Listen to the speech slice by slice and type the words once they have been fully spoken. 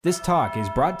This talk is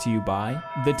brought to you by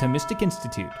the Thomistic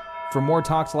Institute. For more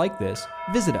talks like this,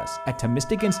 visit us at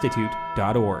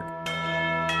ThomisticInstitute.org.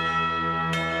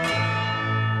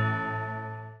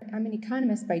 I'm an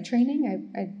economist by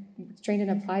training. I trained in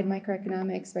applied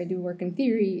microeconomics. I do work in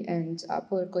theory and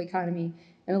political economy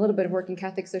and a little bit of work in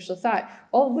Catholic social thought,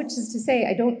 all of which is to say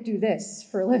I don't do this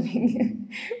for a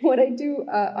living. What I do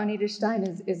on Edith Stein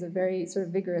is a very sort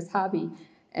of vigorous hobby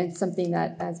and something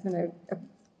that has been a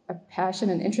passion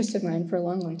and interest of mine for a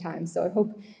long, long time. So I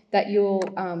hope that you'll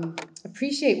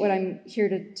appreciate what I'm here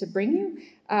to bring you,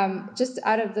 just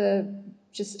out of the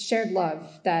just shared love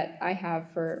that I have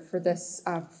for this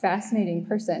fascinating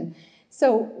person.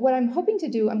 So what I'm hoping to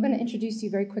do, I'm going to introduce you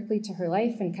very quickly to her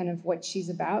life and kind of what she's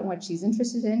about and what she's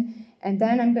interested in. And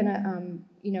then I'm going to,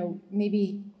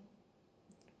 maybe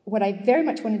what I very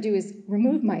much want to do is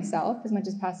remove myself as much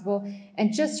as possible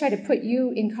and just try to put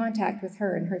you in contact with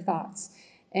her and her thoughts.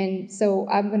 And so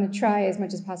I'm going to try as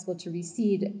much as possible to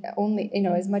recede only,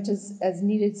 as much as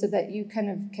needed so that you kind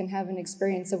of can have an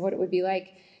experience of what it would be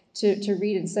like to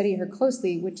read and study her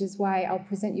closely, which is why I'll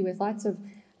present you with lots of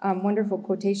wonderful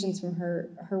quotations from her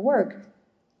work.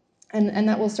 And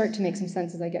that will start to make some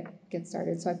sense as I get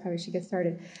started, so I probably should get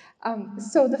started.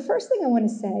 So the first thing I want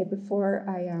to say before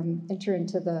I enter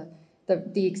into the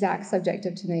exact subject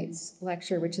of tonight's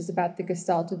lecture, which is about the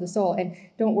Gestalt of the soul. And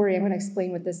don't worry, I'm going to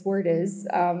explain what this word is,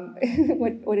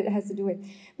 what it has to do with.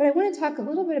 But I want to talk a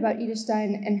little bit about Edith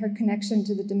Stein and her connection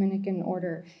to the Dominican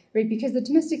order, right? Because the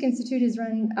Thomistic Institute is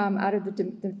run out of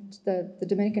the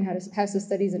Dominican House of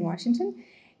Studies in Washington.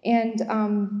 And,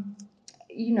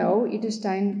 Edith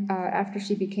Stein, after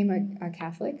she became a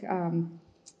Catholic,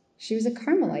 she was a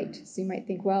Carmelite. So you might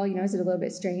think, well, is it a little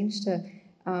bit strange to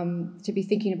be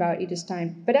thinking about Edith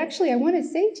Stein? But actually, I want to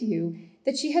say to you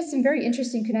that she has some very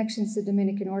interesting connections to the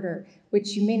Dominican order,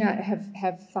 which you may not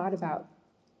have thought about.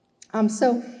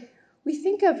 So we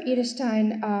think of Edith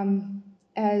Stein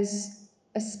as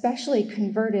especially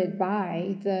converted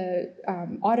by the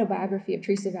autobiography of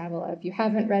Teresa of Avila. If you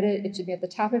haven't read it, it should be at the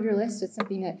top of your list. It's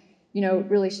something that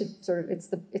really should sort of, it's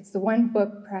the one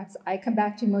book perhaps I come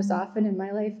back to most often in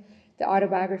my life, the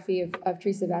autobiography of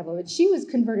Teresa of Avila. But she was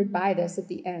converted by this at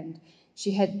the end.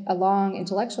 She had a long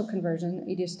intellectual conversion,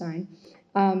 Edith Stein,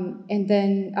 and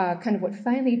then kind of what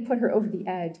finally put her over the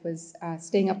edge was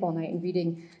staying up all night and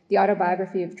reading the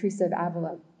autobiography of Teresa of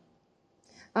Avila.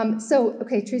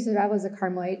 Teresa of Avila is a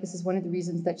Carmelite. This is one of the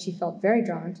reasons that she felt very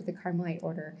drawn to the Carmelite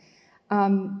order.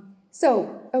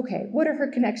 What are her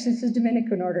connections to the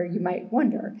Dominican order, you might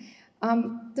wonder?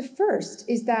 The first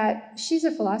is that she's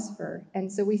a philosopher,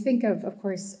 and so we think of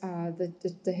course,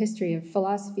 the history of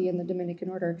philosophy in the Dominican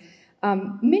order.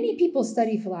 Many people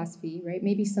study philosophy, right?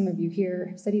 Maybe some of you here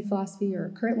have studied philosophy or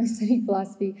currently study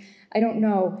philosophy. I don't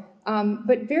know.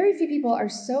 But very few people are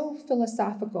so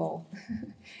philosophical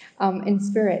in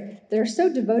spirit. They're so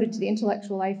devoted to the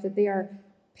intellectual life that they are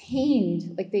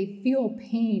pained, like they feel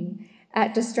pain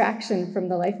at distraction from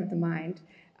the life of the mind.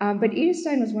 But Edith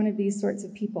Stein was one of these sorts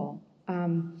of people.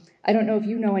 I don't know if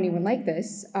you know anyone like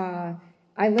this. I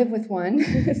live with one,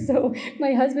 so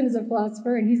my husband is a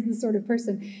philosopher, and he's the sort of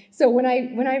person. So when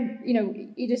I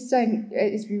Edith Stein,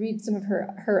 if you read some of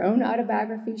her own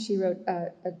autobiography, she wrote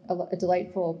a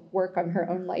delightful work on her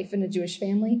own life in a Jewish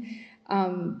family.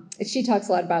 She talks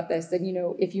a lot about this, and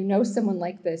if you know someone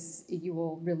like this, you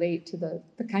will relate to the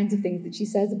kinds of things that she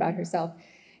says about herself.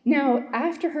 Now,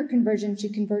 after her conversion, she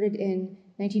converted in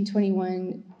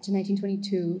 1921 to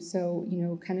 1922, so,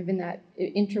 kind of in that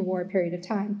interwar period of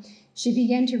time, she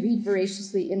began to read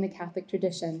voraciously in the Catholic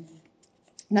tradition,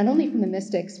 not only from the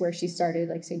mystics where she started,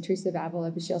 like St. Teresa of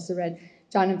Avila, but she also read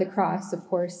John of the Cross, of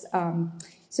course.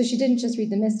 So she didn't just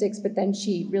read the mystics, but then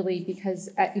she really, because,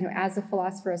 as a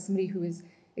philosopher, as somebody who is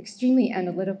extremely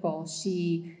analytical,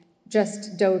 she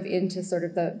just dove into sort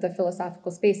of the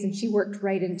philosophical space, and she worked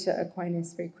right into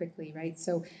Aquinas very quickly, right?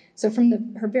 So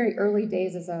from her very early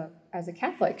days as a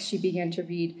Catholic, she began to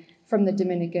read from the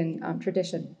Dominican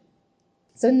tradition.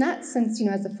 So in that sense,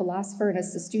 as a philosopher and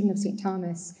as a student of St.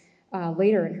 Thomas,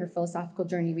 later in her philosophical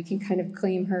journey, we can kind of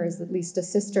claim her as at least a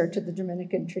sister to the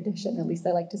Dominican tradition, at least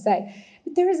I like to say.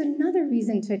 But there is another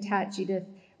reason to attach Edith,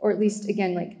 or at least,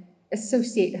 again,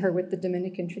 associate her with the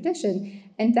Dominican tradition,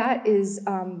 and that is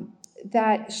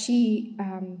that she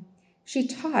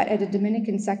taught at a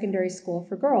Dominican secondary school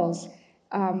for girls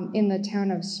in the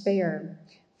town of Speyer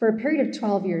for a period of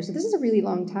 12 years. So this is a really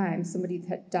long time. Somebody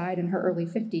had died in her early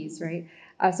 50s, right?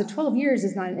 So 12 years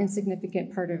is not an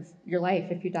insignificant part of your life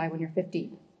if you die when you're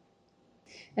 50.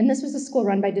 And this was a school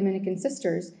run by Dominican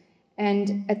sisters.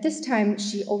 And at this time,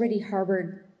 she already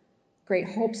harbored great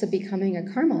hopes of becoming a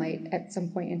Carmelite at some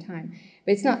point in time.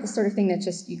 But it's not the sort of thing that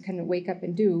just you kind of wake up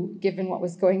and do, given what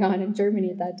was going on in Germany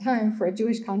at that time for a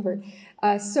Jewish convert.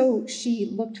 So she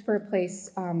looked for a place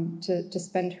to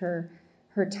spend her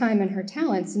time and her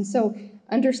talents. And so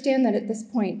understand that at this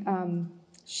point,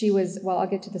 she was, well, I'll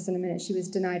get to this in a minute, she was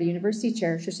denied a university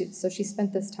chair. So she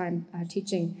spent this time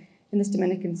teaching in this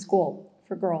Dominican school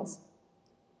for girls.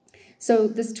 So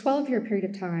this 12-year period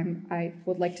of time, I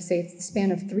would like to say it's the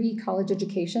span of 3 college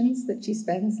educations that she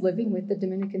spends living with the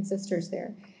Dominican sisters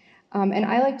there. And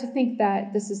I like to think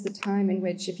that this is the time in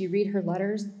which, if you read her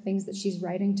letters, things that she's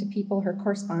writing to people, her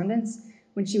correspondence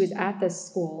when she was at this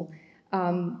school,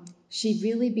 she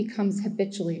really becomes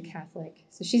habitually a Catholic.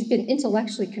 So she's been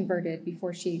intellectually converted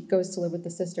before she goes to live with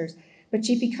the sisters, but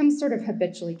she becomes sort of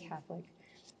habitually Catholic.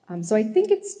 So I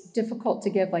think it's difficult to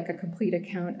give like a complete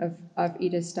account of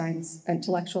Edith Stein's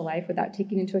intellectual life without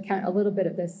taking into account a little bit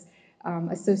of this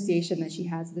association that she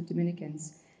has with the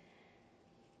Dominicans.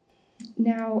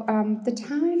 Now, the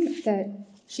time that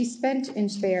she spent in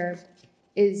Speyer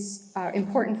is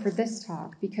important for this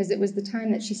talk because it was the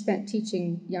time that she spent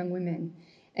teaching young women.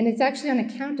 And it's actually on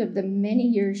account of the many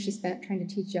years she spent trying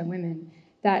to teach young women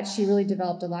that she really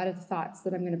developed a lot of the thoughts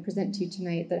that I'm going to present to you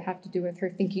tonight that have to do with her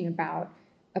thinking about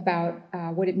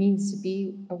what it means to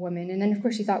be a woman. And then, of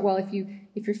course, she thought, well, if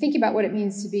you're thinking about what it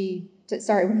means when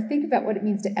you think about what it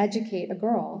means to educate a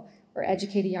girl or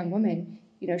educate a young woman,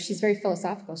 she's very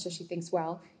philosophical. So she thinks,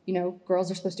 well, girls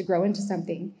are supposed to grow into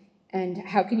something. And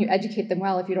how can you educate them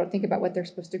well if you don't think about what they're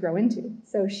supposed to grow into?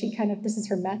 So this is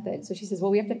her method. So she says,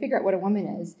 well, we have to figure out what a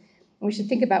woman is. And we should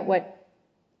think about what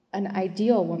an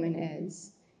ideal woman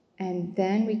is. And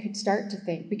then we could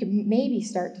maybe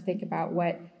start to think about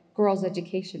what girls'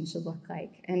 education should look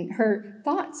like. And her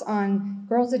thoughts on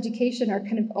girls' education are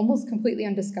kind of almost completely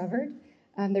undiscovered.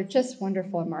 They're just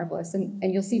wonderful and marvelous. And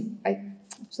you'll see,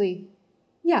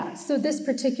 so this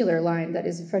particular line that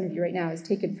is in front of you right now is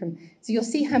taken from, so you'll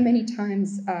see how many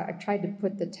times I've tried to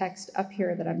put the text up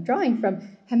here that I'm drawing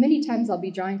from, how many times I'll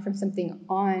be drawing from something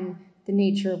on the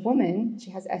nature of woman.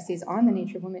 She has essays on the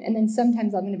nature of woman. And then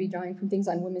sometimes I'm going to be drawing from things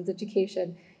on women's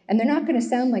education. And they're not going to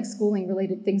sound like schooling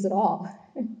related things at all.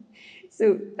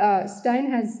 So Edith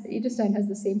Stein has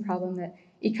the same problem that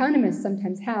economists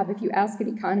sometimes have. If you ask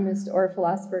an economist or a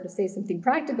philosopher to say something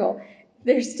practical,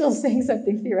 they're still saying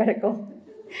something theoretical.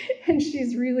 And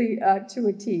she's really to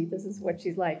a T. This is what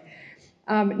she's like.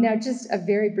 Now, just a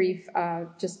very brief,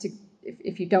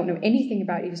 if you don't know anything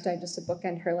about Edith Stein, just to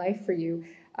bookend her life for you.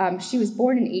 She was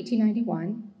born in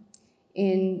 1891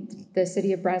 in the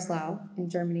city of Breslau in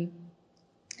Germany.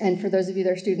 And for those of you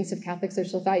that are students of Catholic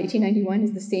social thought, 1891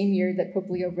 is the same year that Pope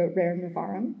Leo wrote Rerum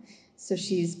Novarum. So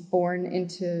she's born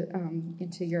into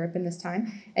Europe in this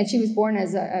time. And she was born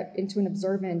into an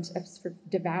observant,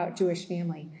 devout Jewish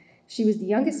family. She was the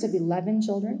youngest of 11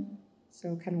 children,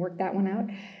 so kind of work that one out.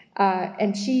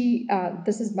 And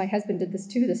my husband did this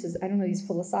too. This is, I don't know, these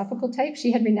philosophical types.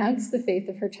 She had renounced the faith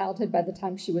of her childhood by the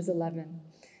time she was 11,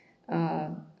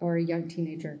 or a young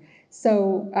teenager.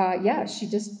 So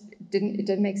it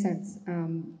didn't make sense.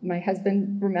 My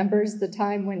husband remembers the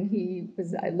time when he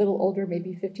was a little older,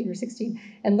 maybe 15 or 16,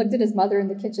 and looked at his mother in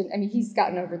the kitchen. I mean, he's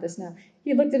gotten over this now.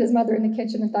 He looked at his mother in the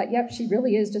kitchen and thought, yep, she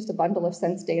really is just a bundle of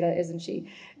sense data, isn't she?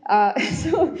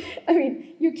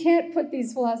 You can't put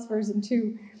these philosophers in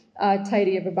too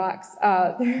tidy of a box.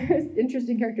 They're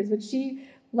interesting characters, but she,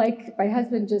 like my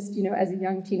husband, just, as a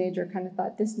young teenager, kind of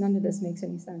thought, none of this makes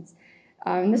any sense.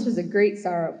 And this was a great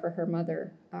sorrow for her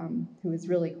mother, who was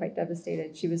really quite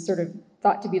devastated. She was sort of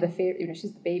thought to be the favorite,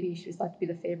 she's the baby, she was thought to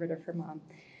be the favorite of her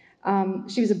mom.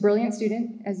 She was a brilliant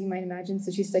student, as you might imagine,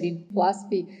 so she studied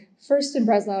philosophy first in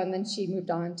Breslau, and then she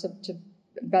moved on to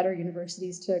better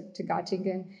universities, to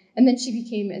Göttingen. And then she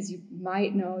became, as you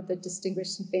might know, the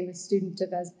distinguished and famous student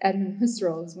of Edmund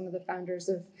Husserl, who was one of the founders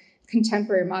of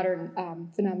contemporary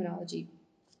modern phenomenology.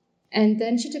 And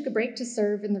then she took a break to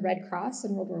serve in the Red Cross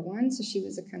in World War I. So she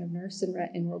was a kind of nurse in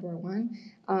World War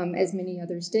I, as many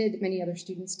other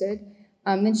students did.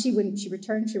 Then when she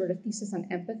returned, she wrote a thesis on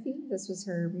empathy. This was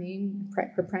her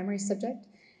primary subject,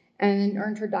 and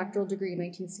earned her doctoral degree in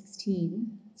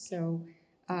 1916. So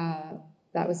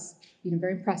that was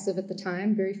very impressive at the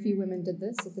time. Very few women did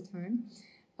this at the time.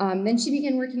 Then she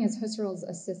began working as Husserl's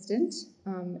assistant,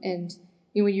 and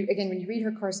when you read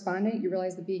her correspondence, you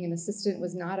realize that being an assistant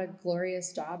was not a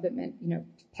glorious job. It meant,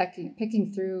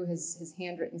 picking through his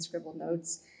handwritten scribbled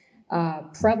notes.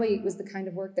 Probably was the kind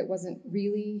of work that wasn't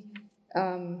really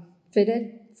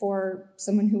fitted for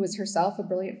someone who was herself a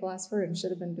brilliant philosopher and should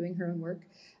have been doing her own work.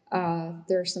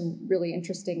 There are some really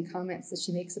interesting comments that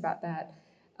she makes about that.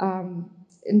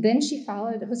 And then she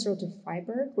followed Husserl to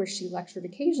Freiburg, where she lectured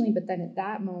occasionally, but then at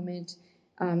that moment,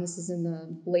 this is in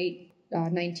the late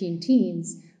 19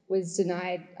 teens, was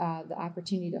denied the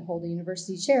opportunity to hold a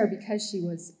university chair because she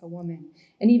was a woman.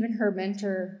 And even her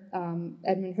mentor,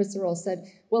 Edmund Husserl,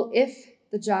 said, well, if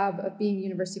the job of being a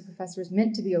university professor is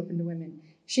meant to be open to women,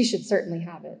 she should certainly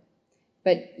have it.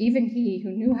 But even he, who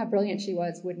knew how brilliant she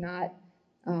was, would not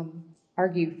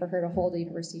argue for her to hold a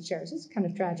university chair. So it's kind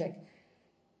of tragic.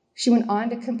 She went on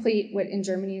to complete what in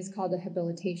Germany is called a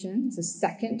habilitation. It's a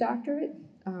second doctorate,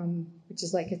 which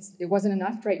is like it wasn't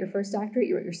enough to write your first doctorate,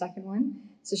 you wrote your second one.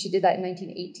 So she did that in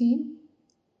 1918.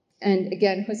 And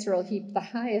again, Husserl heaped the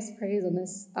highest praise on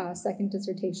this second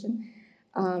dissertation.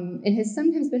 It has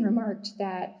sometimes been remarked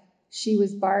that she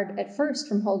was barred at first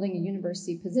from holding a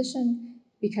university position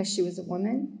because she was a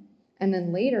woman. And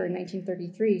then later in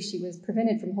 1933, she was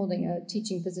prevented from holding a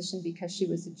teaching position because she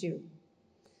was a Jew.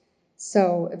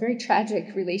 So a very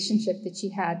tragic relationship that she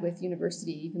had with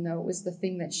university, even though it was the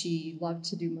thing that she loved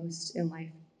to do most in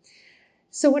life.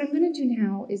 So what I'm going to do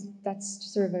now is,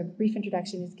 that's sort of a brief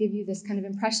introduction, is give you this kind of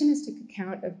impressionistic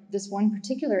account of this one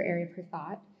particular area of her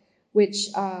thought, which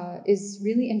is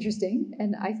really interesting,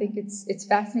 and I think it's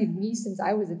fascinated me since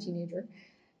I was a teenager.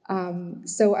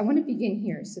 So I want to begin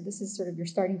here. So this is sort of your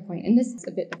starting point, and this is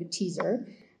a bit of a teaser.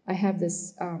 I have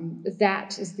this,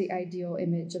 that is the ideal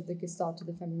image of the Gestalt of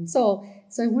the feminine soul.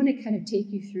 So I want to kind of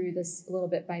take you through this a little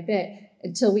bit by bit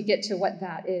until we get to what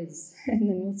that is, and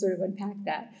then we'll sort of unpack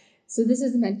that. So this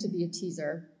is meant to be a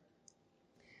teaser.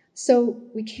 So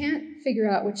we can't figure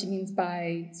out what she means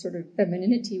by sort of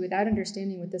femininity without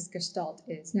understanding what this Gestalt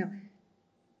is. Now,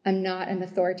 I'm not an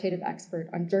authoritative expert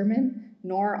on German,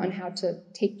 nor on how to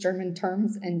take German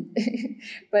terms, and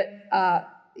but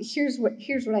here's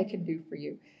what I can do for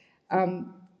you.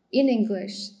 In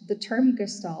English, the term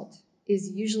Gestalt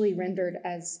is usually rendered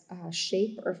as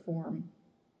shape or form.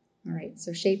 All right,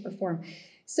 so shape or form.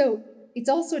 So it's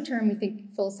also a term we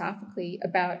think philosophically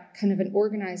about kind of an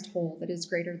organized whole that is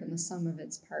greater than the sum of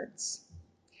its parts.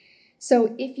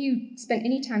 So if you spent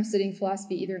any time studying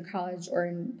philosophy, either in college or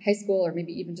in high school, or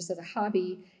maybe even just as a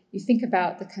hobby, you think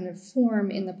about the kind of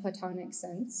form in the Platonic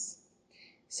sense.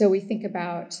 So we think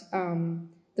about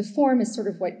the form is sort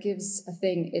of what gives a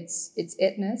thing its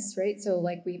itness, right? So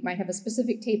like we might have a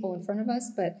specific table in front of us,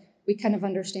 but we kind of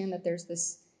understand that there's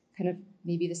this kind of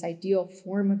maybe this ideal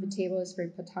form of the table is a very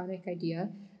Platonic idea.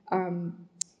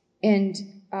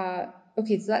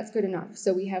 Okay, so that's good enough.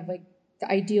 So we have like the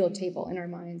ideal table in our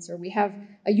minds, or we have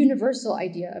a universal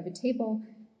idea of a table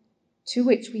to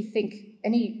which we think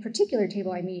any particular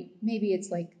table I meet, maybe it's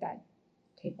like that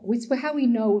table. It's how we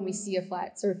know when we see a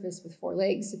flat surface with four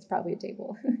legs, it's probably a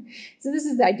table. So this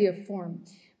is the idea of form.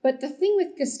 But the thing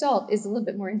with Gestalt is a little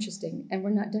bit more interesting, and we're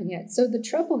not done yet. So the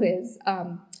trouble is,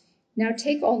 now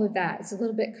take all of that, it's a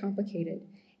little bit complicated,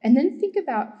 and then think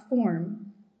about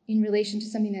form in relation to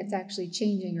something that's actually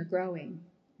changing or growing,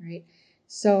 right?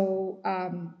 So,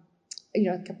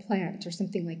 like a plant or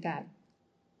something like that.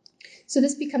 So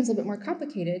this becomes a little bit more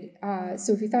complicated.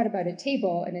 So if you thought about a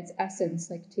table and its essence,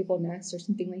 like a table nest or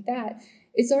something like that,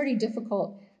 it's already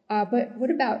difficult. But what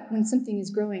about when something is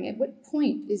growing? At what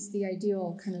point is the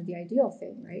ideal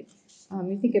thing, right?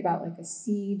 You think about like a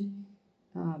seed,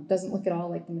 doesn't look at all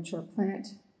like the mature plant,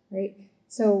 right?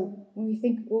 So when we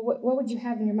think, well, what would you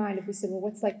have in your mind if we said, well,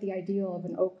 what's like the ideal of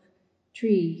an oak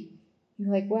tree?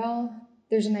 You're like, well,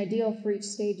 there's an ideal for each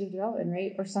stage of development,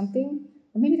 right? Or something.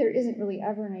 Or maybe there isn't really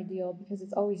ever an ideal because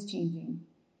it's always changing.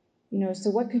 So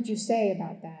what could you say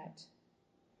about that?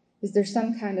 Is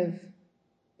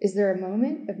there a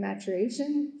moment of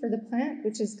maturation for the plant,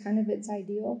 which is kind of its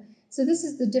ideal? So this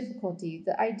is the difficulty.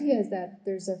 The idea is that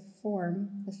there's a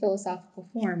form, a philosophical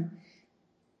form.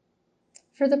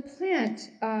 For the plant,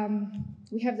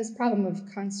 we have this problem of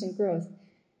constant growth.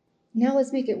 Now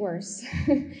let's make it worse.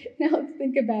 Now let's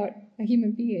think about a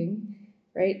human being,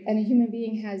 right? And a human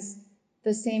being has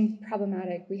the same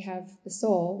problematic. We have the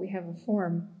soul, we have a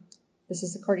form. This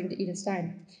is according to Edith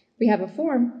Stein. We have a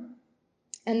form,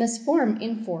 and this form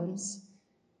informs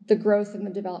the growth and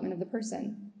the development of the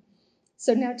person.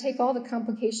 So now take all the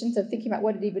complications of thinking about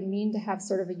what it even mean to have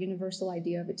sort of a universal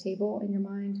idea of a table in your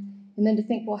mind, and then to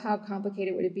think, well, how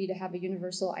complicated would it be to have a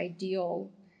universal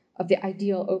ideal of the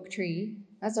ideal oak tree?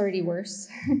 That's already worse.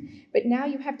 But now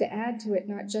you have to add to it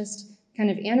not just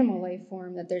kind of animal life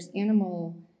form, that there's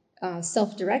animal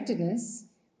self-directedness,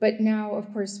 but now,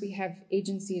 of course, we have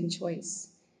agency and choice.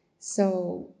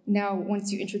 So now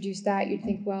once you introduce that, you'd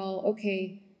think, well,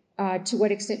 okay, to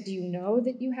what extent do you know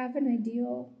that you have an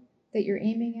ideal that you're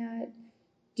aiming at?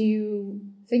 Do you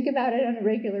think about it on a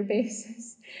regular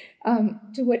basis?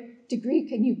 To what degree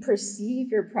can you perceive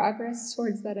your progress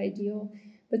towards that ideal?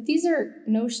 But these are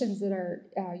notions that are,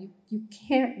 you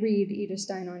can't read Edith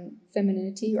Stein on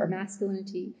femininity or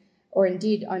masculinity, or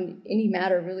indeed on any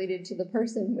matter related to the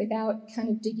person, without kind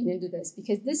of digging into this,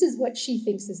 because this is what she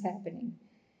thinks is happening.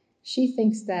 She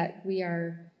thinks that we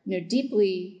are,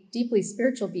 deeply, deeply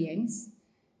spiritual beings.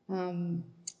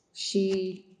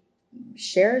 She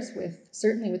shares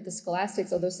certainly with the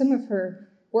scholastics, although some of her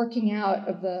working out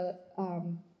of the,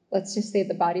 let's just say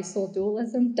the body-soul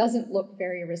dualism doesn't look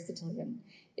very Aristotelian.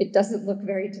 It doesn't look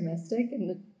very Thomistic,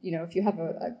 and if you have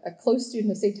a close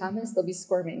student of St. Thomas, they'll be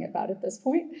squirming about it at this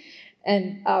point.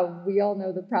 And we all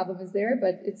know the problem is there,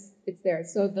 but it's there.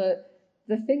 So the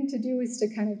thing to do is to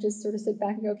kind of just sort of sit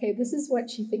back and go, okay, this is what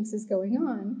she thinks is going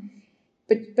on.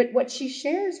 But what she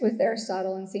shares with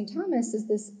Aristotle and St. Thomas is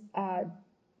this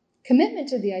commitment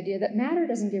to the idea that matter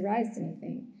doesn't give rise to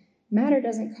anything. Matter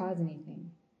doesn't cause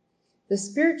anything. The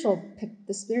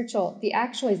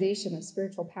actualization of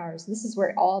spiritual powers, this is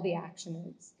where all the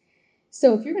action is.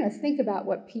 So if you're going to think about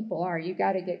what people are, you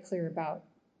got to get clear about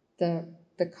the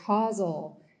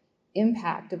causal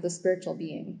impact of the spiritual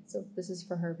being. So this is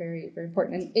for her very, very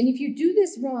important. And if you do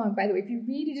this wrong, by the way, if you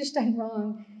read Edith Stein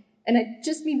wrong, and I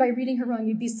just mean by reading her wrong,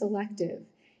 you'd be selective.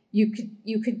 You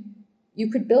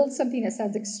could build something that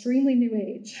sounds extremely New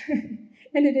Age,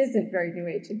 and it isn't very New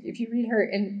Age. If you read her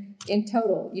in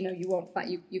total, you won't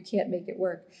find, you can't make it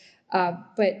work.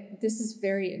 But this is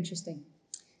very interesting.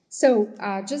 So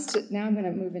now I'm going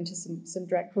to move into some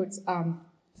direct quotes.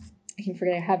 I can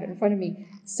forget I have it in front of me.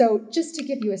 So just to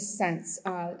give you a sense,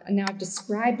 now I've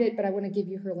described it, but I want to give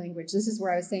you her language. This is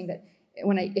where I was saying that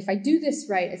if I do this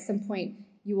right, at some point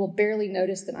you will barely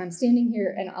notice that I'm standing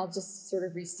here, and I'll just sort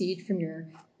of recede from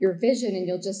your vision, and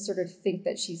you'll just sort of think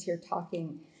that she's here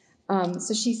talking.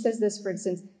 So she says this, for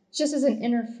instance, just as an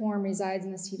inner form resides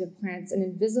in the seed of plants, an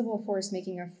invisible force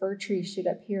making a fir tree shoot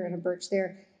up here and a birch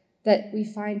there, that we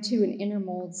find too an inner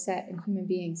mold set in human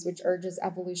beings, which urges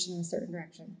evolution in a certain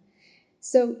direction.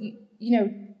 So,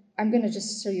 I'm going to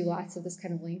just show you lots of this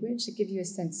kind of language to give you a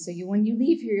sense. So when you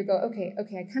leave here, you go, okay,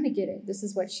 I kind of get it. This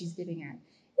is what she's getting at. And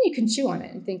you can chew on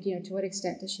it and think, to what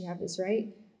extent does she have this right?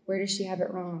 Where does she have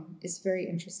it wrong? It's very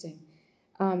interesting.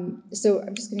 So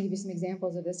I'm just going to give you some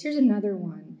examples of this. Here's another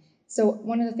one. So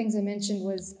one of the things I mentioned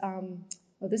was,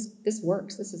 this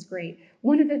works. This is great.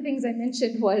 One of the things I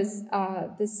mentioned was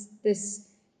this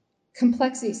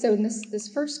complexity. So in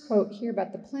this first quote here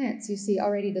about the plants, you see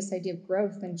already this idea of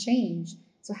growth and change.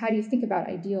 So how do you think about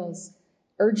ideals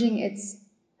urging its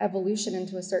evolution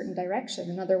into a certain direction?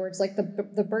 In other words, like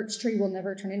the birch tree will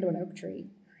never turn into an oak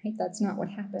tree, right? That's not what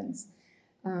happens.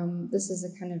 This is a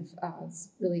kind of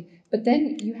really, but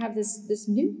then you have this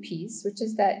new piece, which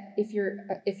is that if you're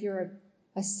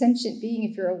a sentient being,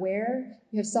 if you're aware,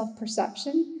 you have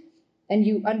self-perception, and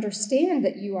you understand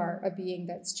that you are a being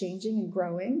that's changing and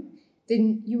growing,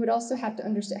 then you would also have to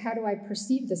understand, how do I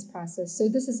perceive this process? So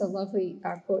this is a lovely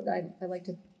quote that I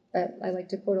like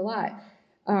to quote a lot.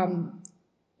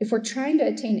 If we're trying to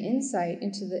attain insight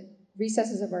into the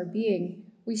recesses of our being,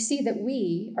 we see that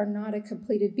we are not a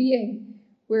completed being.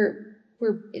 We're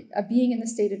a being in the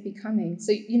state of becoming.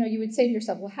 So you would say to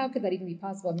yourself, well, how could that even be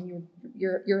possible? I mean,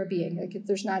 you're a being. Like, if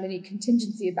there's not any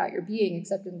contingency about your being,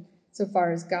 except in so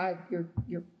far as God, you're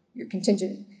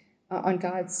contingent on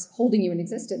God's holding you in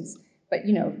existence. But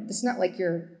it's not like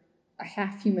you're a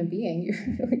half human being.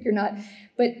 You're not.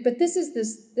 But this is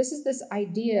this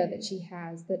idea that she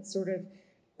has, that sort of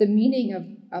the meaning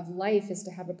of life is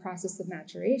to have a process of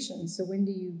maturation. So when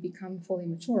do you become fully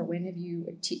mature? When have you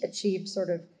achieved sort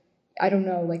of, I don't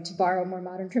know, like, to borrow a more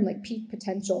modern term, like peak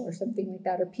potential or something like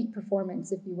that, or peak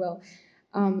performance, if you will.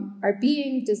 Our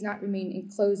being does not remain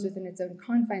enclosed within its own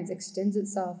confines, extends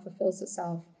itself, fulfills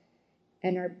itself,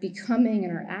 and our becoming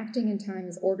and our acting in time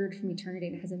is ordered from eternity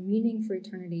and has a meaning for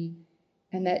eternity.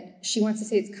 And that she wants to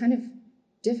say it's kind of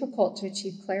difficult to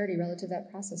achieve clarity relative to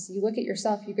that process. So you look at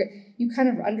yourself, you kind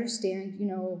of understand,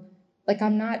 like,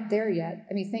 I'm not there yet.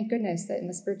 I mean, thank goodness that in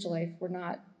the spiritual life we're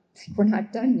not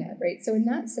done yet, right? So in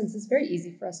that sense, it's very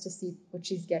easy for us to see what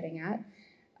she's getting at.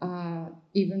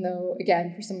 Even though,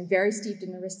 again, for someone very steeped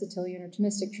in Aristotelian or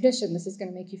Thomistic tradition, this is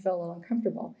going to make you feel a little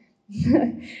uncomfortable.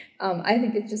 I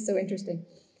think it's just so interesting.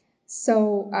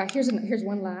 So here's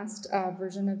one last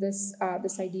version of this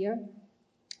idea.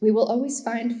 We will always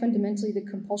find fundamentally the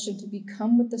compulsion to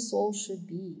become what the soul should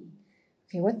be.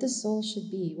 Okay, what the soul should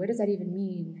be. What does that even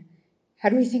mean? How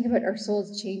do we think about our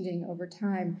souls changing over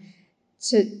time?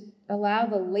 To allow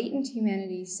the latent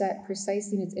humanity set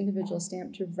precisely in its individual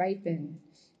stamp to ripen.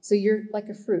 So you're like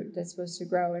a fruit that's supposed to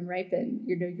grow and ripen.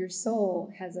 Your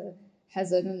soul has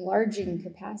an enlarging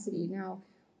capacity. Now,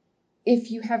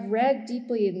 if you have read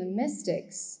deeply in the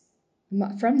mystics,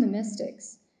 from the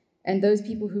mystics, and those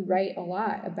people who write a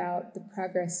lot about the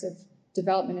progress of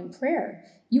development in prayer,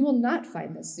 you will not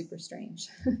find this super strange.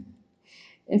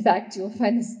 In fact, you will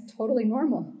find this totally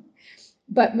normal.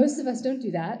 But most of us don't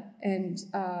do that, and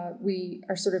we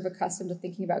are sort of accustomed to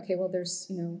thinking about, okay, well, there's,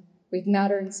 we have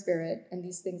matter and spirit, and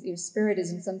these things, spirit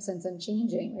is in some sense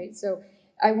unchanging, right? So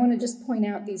I want to just point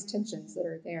out these tensions that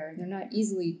are there, and they're not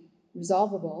easily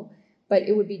resolvable, but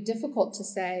it would be difficult to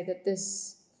say that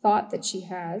this thought that she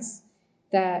has,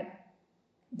 that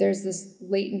there's this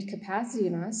latent capacity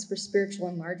in us for spiritual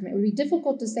enlargement, it would be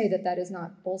difficult to say that that is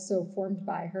not also formed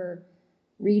by her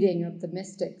reading of the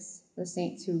mystics, the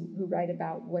saints who write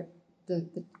about what the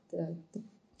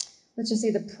let's just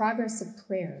say the progress of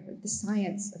prayer, the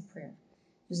science of prayer.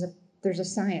 There's a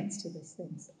science to these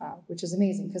things, which is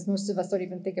amazing, because most of us don't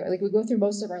even think of it. Like, we go through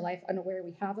most of our life unaware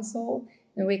we have a soul,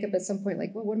 and wake up at some point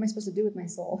like, well, what am I supposed to do with my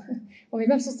soul? Well,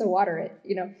 maybe I'm supposed to water it,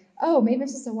 Oh, maybe I'm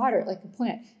supposed to water it like a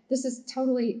plant. This is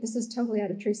totally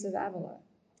out of Teresa of Avila.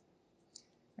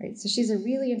 Right? So she's a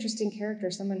really interesting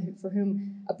character, someone for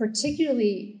whom a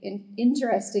particularly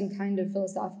interesting kind of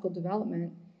philosophical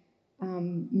development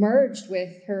merged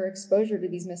with her exposure to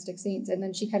these mystic saints, and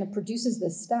then she kind of produces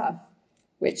this stuff,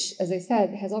 which, as I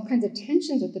said, has all kinds of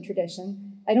tensions with the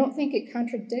tradition. I don't think it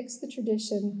contradicts the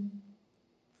tradition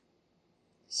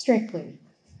strictly.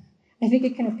 I think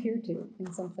it can appear to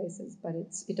in some places, but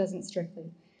it doesn't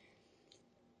strictly.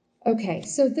 Okay,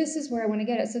 so this is where I want to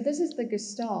get at. So this is the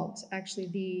Gestalt, actually,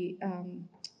 the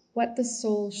what the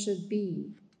soul should be,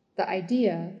 the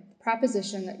idea, the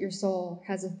proposition that your soul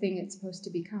has a thing it's supposed to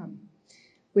become,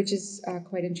 which is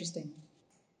quite interesting.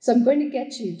 So I'm going to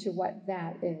get you to what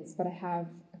that is, but I have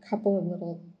a couple of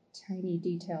little tiny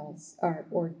details,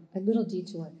 or a little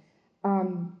detour.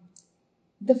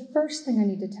 The first thing I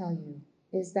need to tell you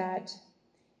is that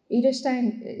Edith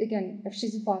Stein, again, if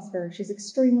she's a philosopher, she's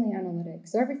extremely analytic,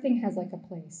 so everything has like a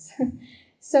place.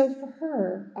 So for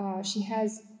her, she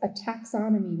has a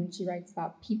taxonomy when she writes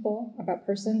about people, about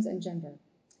persons, and gender.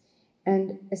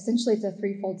 And essentially it's a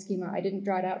threefold schema. I didn't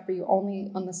draw it out for you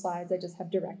only on the slides, I just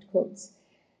have direct quotes.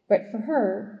 But for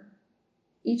her,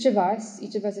 each of us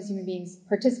as human beings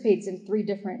participates in three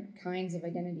different kinds of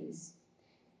identities.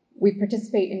 We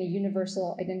participate in a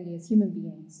universal identity as human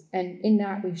beings, and in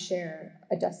that we share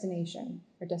a destination.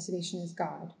 Our destination is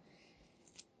God.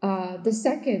 The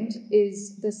second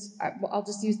is this, I'll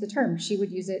just use the term, she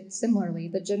would use it similarly,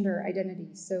 the gender identity.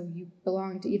 So you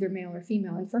belong to either male or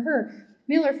female. And for her,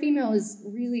 male or female is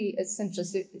really essential.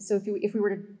 So if we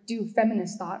were to do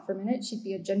feminist thought for a minute, she'd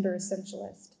be a gender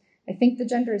essentialist. I think the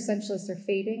gender essentialists are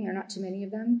fading. There are not too many of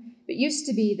them. It used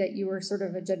to be that you were sort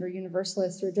of a gender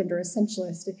universalist or a gender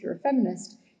essentialist if you're a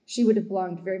feminist. She would have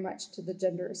belonged very much to the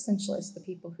gender essentialists, the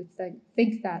people who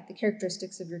think that the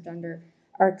characteristics of your gender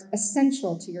are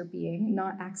essential to your being,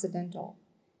 not accidental,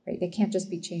 right? They can't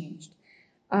just be changed.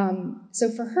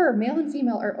 So for her, male and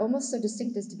female are almost so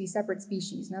distinct as to be separate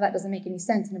species. Now that doesn't make any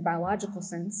sense in a biological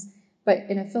sense, but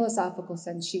in a philosophical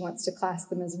sense, she wants to class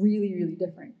them as really, really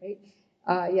different, right?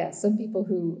 Some people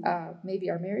who maybe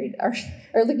are married are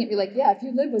looking at me like, yeah, if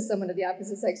you live with someone of the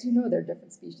opposite sex, you know they're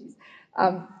different species.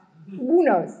 Who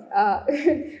knows?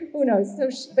 Who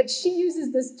knows? But she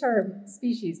uses this term,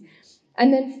 species.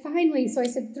 And then finally, so I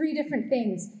said three different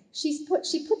things. She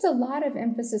puts a lot of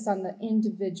emphasis on the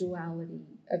individuality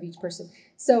of each person.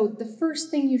 So the first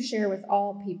thing you share with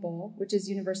all people, which is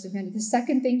universal humanity. The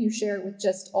second thing you share with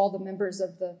just all the members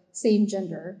of the same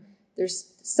gender.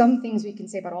 There's some things we can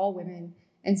say about all women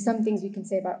and some things we can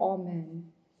say about all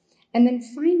men. And then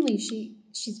finally,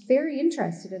 she's very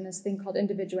interested in this thing called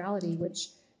individuality, which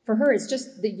for her is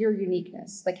just your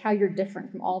uniqueness, like how you're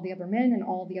different from all the other men and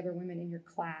all the other women in your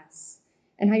class,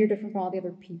 and how you're different from all the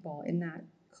other people in that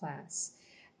class.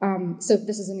 So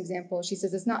this is an example. She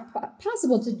says it's not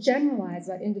possible to generalize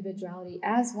about individuality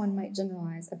as one might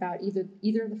generalize about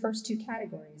either of the first two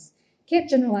categories. Can't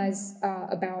generalize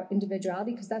about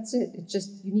individuality because that's it. It's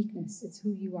just uniqueness. It's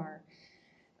who you are.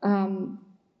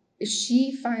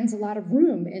 She finds a lot of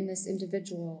room in this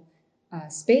individual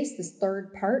space, this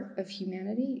third part of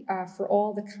humanity, for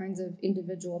all the kinds of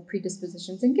individual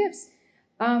predispositions and gifts.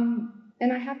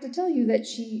 And I have to tell you that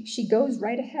she goes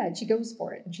right ahead. She goes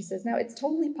for it. And she says, now it's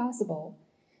totally possible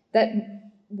that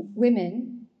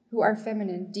women who are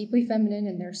feminine, deeply feminine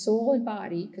in their soul and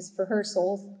body, because for her,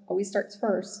 soul always starts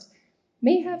first,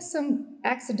 may have some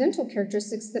accidental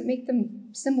characteristics that make them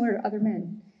similar to other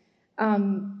men.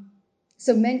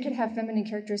 So men could have feminine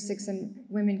characteristics and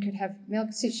women could have male.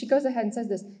 So she goes ahead and says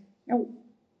this. Now,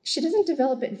 She doesn't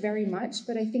develop it very much,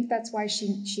 but I think that's why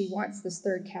she wants this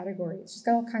third category. She's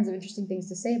got all kinds of interesting things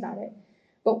to say about it.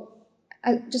 But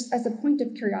just as a point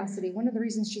of curiosity, one of the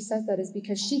reasons she says that is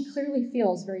because she clearly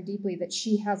feels very deeply that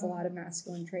she has a lot of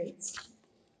masculine traits.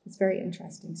 It's very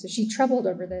interesting. So she troubled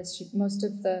over this. Most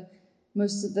of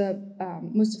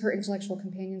her intellectual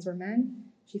companions were men.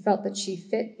 She felt that she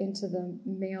fit into the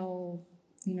male,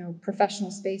 professional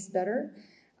space better.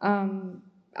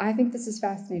 I think this is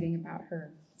fascinating about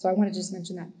her. So I want to just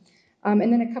mention that. And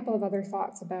then a couple of other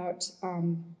thoughts about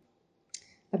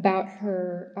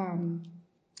her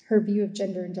view of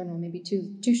gender in general, maybe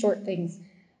two short things.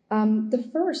 The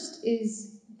first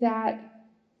is that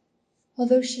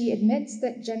although she admits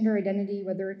that gender identity,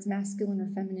 whether it's masculine or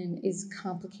feminine, is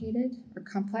complicated or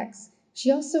complex, she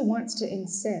also wants to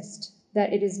insist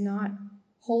that it is not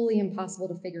wholly impossible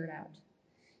to figure it out.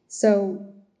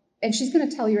 So, and she's going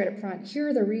to tell you right up front, here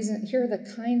are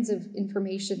the kinds of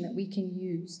information that we can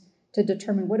use to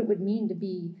determine what it would mean to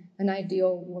be an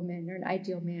ideal woman or an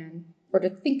ideal man, or to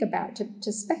think about,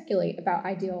 to speculate about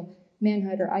ideal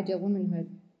manhood or ideal womanhood.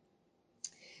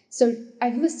 So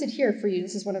I've listed here for you,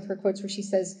 this is one of her quotes where she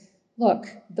says, look,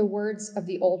 the words of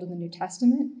the Old and the New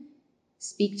Testament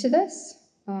speak to this.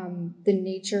 The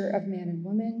nature of man and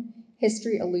woman,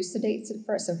 history elucidates it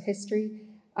for us, so history,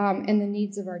 and the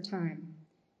needs of our time.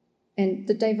 And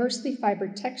the diversely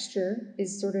fibered texture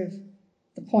is sort of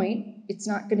the point. It's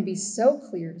not going to be so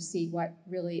clear to see what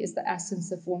really is the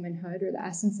essence of womanhood or the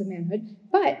essence of manhood,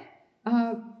 but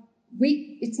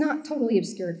it's not totally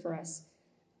obscured for us.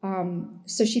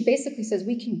 So she basically says,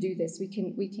 we can do this, we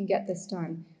can get this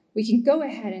done. We can go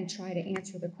ahead and try to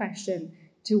answer the question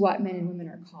to what men and women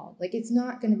are called. Like, it's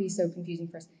not going to be so confusing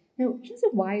for us. Now,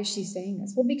 why is she saying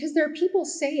this? Well, because there are people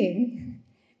saying,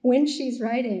 when she's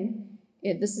writing,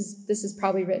 this is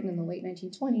probably written in the late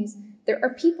 1920s, there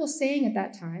are people saying at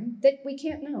that time that we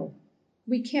can't know.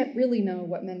 We can't really know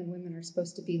what men and women are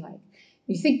supposed to be like.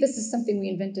 You think this is something we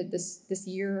invented this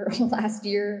year or last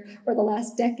year or the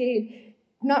last decade?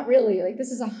 Not really. Like,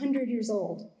 this is 100 years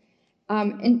old.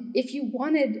 And if you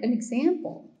wanted an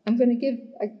example, I'm going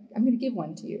to give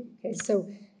one to you. Okay, so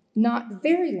not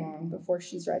very long before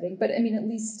she's writing, but I mean, at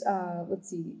least let's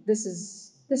see. This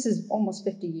is almost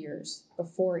 50 years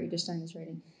before Edith Stein is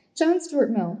writing. John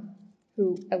Stuart Mill,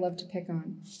 who I love to pick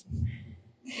on.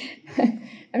 I'm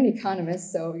an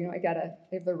economist, so I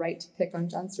have the right to pick on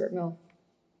John Stuart Mill.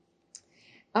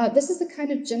 This is the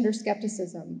kind of gender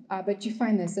skepticism, but you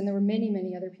find this, and there were many,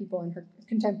 many other people in her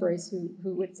contemporaries who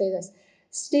would say this.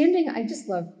 I just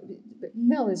love,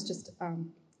 Mill is just a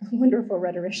wonderful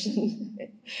rhetorician.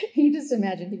 You just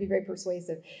imagine, he'd be very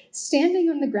persuasive. Standing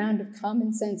on the ground of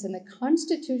common sense and the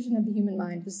constitution of the human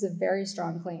mind, this is a very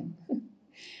strong claim.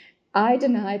 I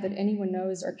deny that anyone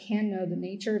knows or can know the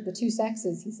nature of the two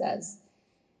sexes, he says.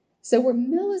 So where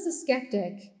Mill is a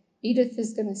skeptic, Edith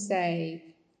is going to say,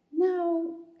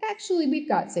 no, actually, we've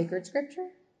got sacred scripture.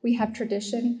 We have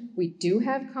tradition. We do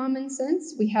have common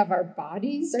sense. We have our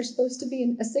bodies are supposed to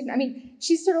be a signal. I mean,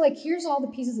 she's sort of like, here's all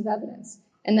the pieces of evidence.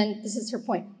 And then this is her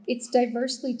point. It's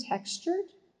diversely textured.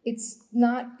 It's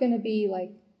not going to be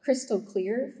like crystal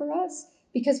clear for us.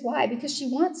 Because why? Because she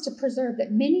wants to preserve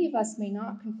that many of us may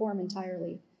not conform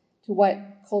entirely to what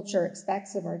culture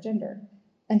expects of our gender.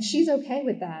 And she's okay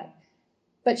with that.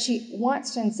 But she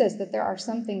wants to insist that there are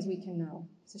some things we can know.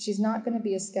 So she's not going to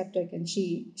be a skeptic, and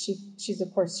she's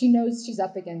of course, she knows she's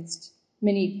up against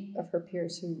many of her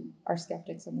peers who are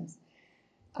skeptics on this.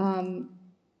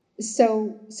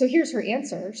 So here's her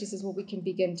answer. She says, well, we can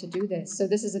begin to do this. So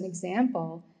this is an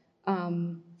example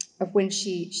of when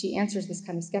she answers this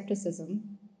kind of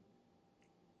skepticism.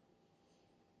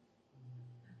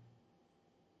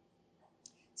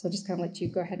 So I'll just kind of let you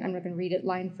go ahead. I'm not going to read it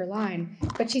line for line,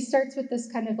 but she starts with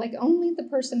this kind of like, only the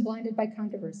person blinded by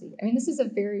controversy. I mean, this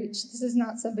is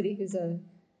not somebody who's a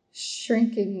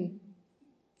shrinking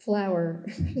flower,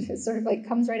 sort of like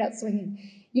comes right out swinging.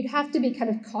 You'd have to be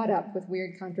kind of caught up with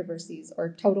weird controversies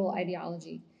or total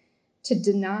ideology to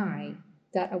deny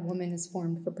that a woman is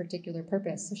formed for a particular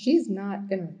purpose. So she's not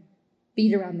going to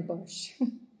beat around the bush.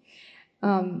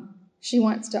 She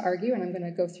wants to argue, and I'm going to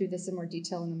go through this in more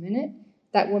detail in a minute,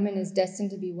 that woman is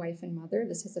destined to be wife and mother.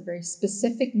 This has a very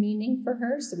specific meaning for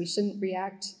her, so we shouldn't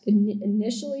react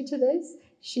initially to this.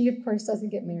 She, of course, doesn't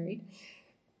get married.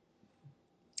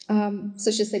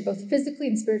 So she'll say both physically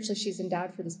and spiritually she's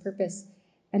endowed for this purpose.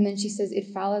 And then she says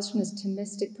it follows from this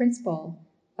Thomistic principle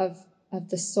of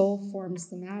the soul forms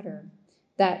the matter,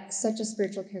 that such a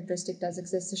spiritual characteristic does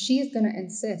exist. So she is going to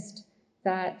insist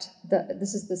that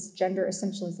this gender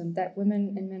essentialism, that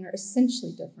women and men are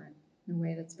essentially different in a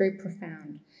way that's very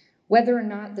profound. Whether or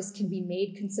not this can be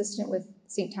made consistent with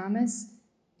St. Thomas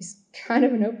is kind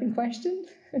of an open question.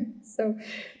 So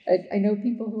I know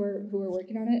people who are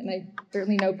working on it, and I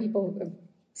certainly know people of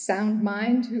sound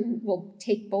mind who will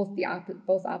take both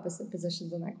opposite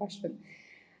positions on that question.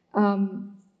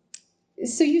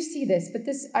 So you see this, but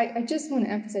I just want to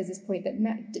emphasize this point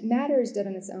that matter is dead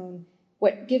on its own.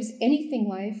 What gives anything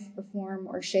life or form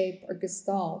or shape or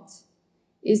gestalt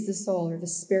is the soul or the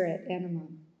spirit, anima.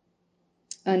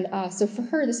 And so for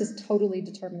her, this is totally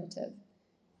determinative.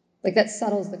 Like that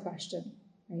settles the question,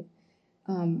 right?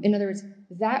 In other words,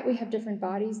 that we have different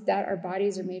bodies, that our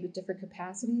bodies are made with different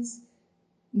capacities,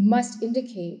 must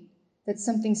indicate that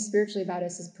something spiritually about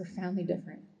us is profoundly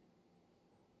different.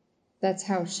 That's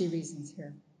how she reasons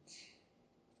here.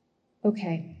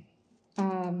 Okay.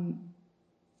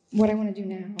 What I want to do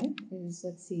now is,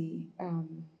 let's see.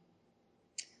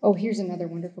 Here's another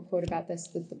wonderful quote about this,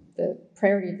 the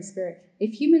priority of the spirit.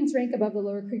 If humans rank above the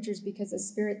lower creatures because as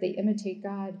spirit they imitate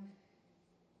God,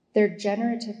 their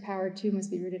generative power too must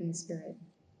be rooted in the spirit.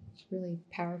 It's a really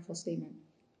powerful statement.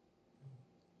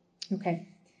 Okay.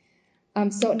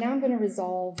 So now I'm going to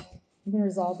resolve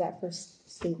that first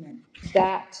statement.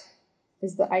 That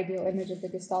is the ideal image of the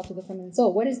gestalt of the feminine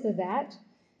soul. What is the that?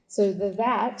 So the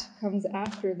that comes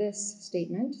after this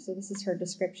statement. So this is her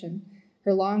description,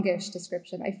 her longish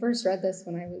description. I first read this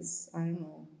when I was,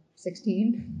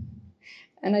 16,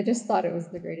 and I just thought it was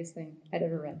the greatest thing I'd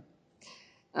ever read.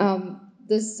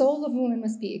 The soul of a woman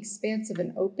must be expansive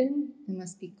and open. It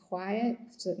must be quiet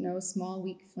so that no small,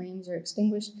 weak flames are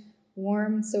extinguished.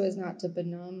 Warm so as not to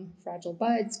benumb fragile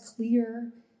buds.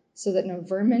 Clear so that no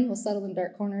vermin will settle in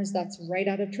dark corners. That's right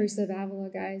out of Teresa of Avila,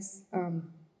 guys.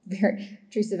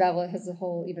 Teresa of Avila has a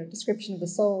whole, description of the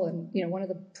soul, and one of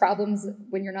the problems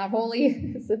when you're not holy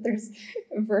is that there's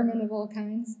vermin of all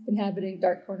kinds inhabiting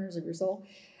dark corners of your soul.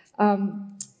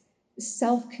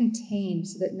 Self-contained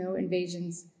so that no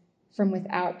invasions from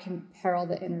without can peril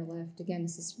the inner lift. Again,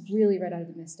 this is really right out of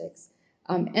the mystics.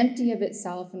 Empty of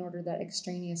itself in order that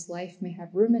extraneous life may have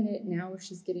room in it. Now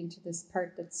she's getting to this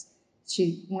part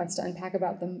she wants to unpack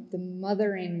about the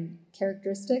mothering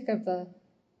characteristic of the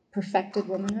perfected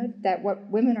womanhood, that what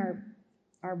women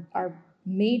are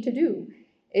made to do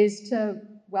is to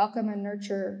welcome and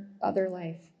nurture other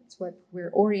life. It's what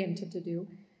we're oriented to do,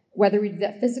 whether we do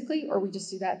that physically or we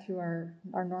just do that through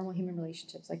our normal human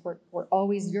relationships. Like we're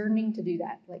always yearning to do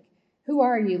that. Like, who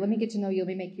are you? Let me get to know you. Let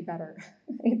me make you better.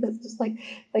 That's just like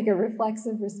a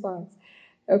reflexive response.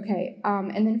 Okay,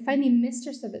 and then finally,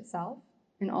 mistress of itself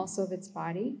and also of its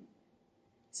body,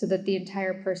 so that the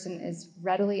entire person is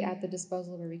readily at the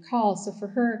disposal of a recall. So for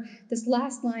her, this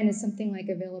last line is something like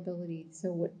availability.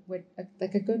 So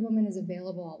like a good woman is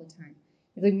available all the time.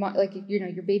 Like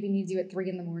your baby needs you at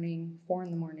 3 a.m, 4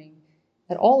 a.m,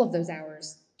 at all of those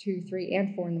hours, 2, 3,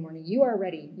 and 4 a.m, you are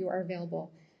ready, you are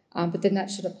available. But then that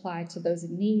should apply to those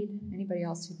in need, anybody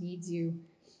else who needs you.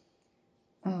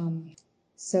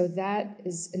 So that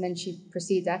is, and then she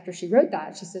proceeds after she wrote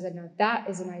that, she says, "No, that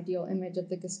is an ideal image of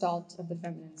the gestalt of the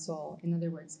feminine soul." In other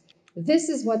words, this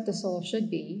is what the soul should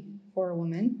be for a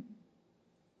woman.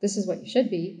 This is what you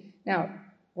should be. Now,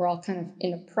 we're all kind of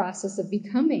in a process of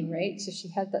becoming, right? So she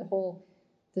had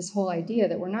this whole idea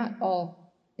that we're not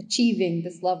all achieving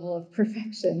this level of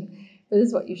perfection, but this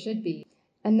is what you should be.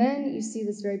 And then you see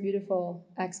this very beautiful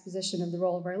exposition of the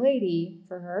role of Our Lady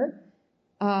for her.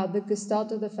 The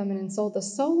gestalt of the feminine soul, the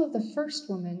soul of the first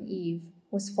woman, Eve,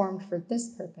 was formed for this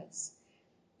purpose.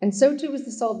 And so too was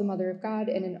the soul of the Mother of God,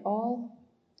 and in all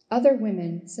other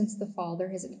women since the fall,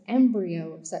 there is an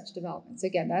embryo of such developments.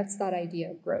 Again, that's that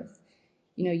idea of growth.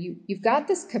 You've got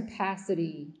this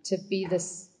capacity to be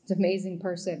this amazing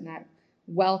person that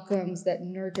welcomes, that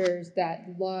nurtures,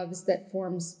 that loves, that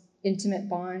forms intimate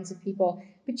bonds with people,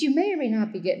 but you may or may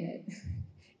not be getting it.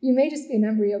 You may just be an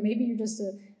embryo. Maybe you're just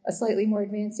a slightly more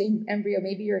advanced embryo.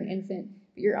 Maybe you're an infant,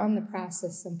 but you're on the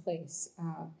process someplace.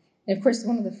 And of course,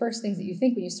 one of the first things that you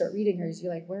think when you start reading her is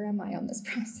you're like, where am I on this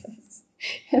process?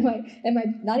 Am I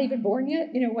not even born yet?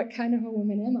 What kind of a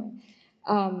woman am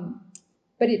I?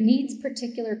 But it needs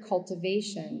particular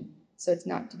cultivation, so it's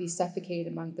not to be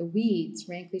suffocated among the weeds,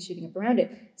 rankly shooting up around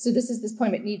it. So this is this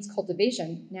poem, it needs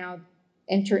cultivation. Now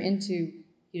enter into,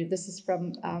 this is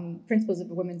from Principles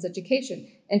of a Women's Education.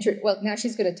 Now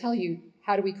she's going to tell you,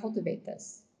 how do we cultivate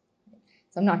this?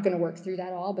 So I'm not going to work through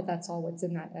that all, but that's all what's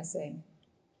in that essay.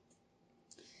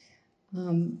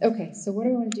 Okay, so what I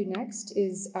want to do next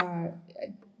is,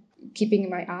 keeping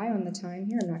my eye on the time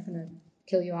here, I'm not going to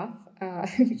kill you off.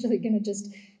 I'm actually going to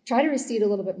just try to recede a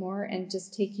little bit more and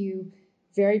just take you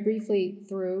very briefly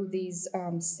through these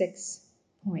 6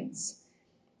 points.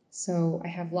 So I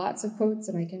have lots of quotes,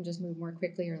 and I can just move more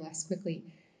quickly or less quickly.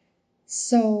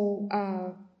 So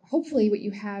hopefully what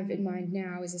you have in mind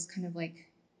now is this kind of like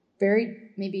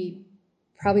very, maybe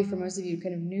probably for most of you,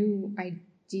 kind of new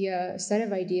idea, set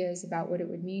of ideas about what it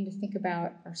would mean to think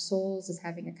about our souls as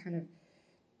having a kind of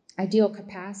ideal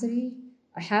capacity.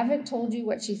 I haven't told you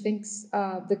what she thinks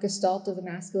the gestalt of the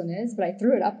masculine is, but I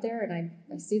threw it up there, and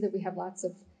I see that we have lots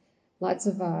of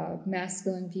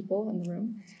masculine people in the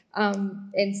room.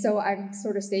 And so I'm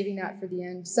sort of saving that for the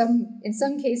end. In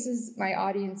some cases, my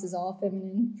audience is all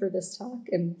feminine for this talk,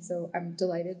 and so I'm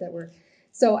delighted that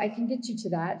so I can get you to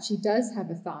that. She does have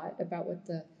a thought about what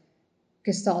the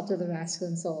gestalt of the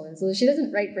masculine soul is, although she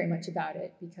doesn't write very much about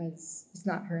it because it's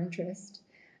not her interest.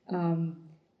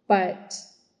 But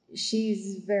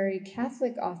she's a very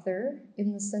Catholic author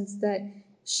in the sense that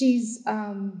she's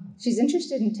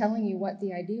interested in telling you what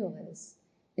the ideal is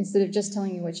instead of just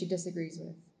telling you what she disagrees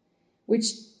with. Which,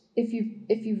 if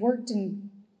you've worked in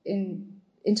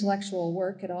intellectual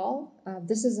work at all,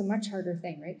 this is a much harder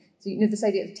thing, right? So this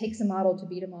idea it takes a model to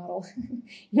beat a model.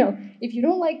 If you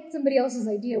don't like somebody else's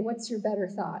idea, what's your better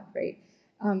thought, right?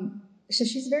 So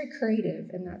she's very creative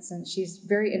in that sense. She's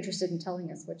very interested in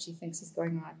telling us what she thinks is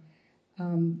going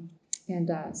on.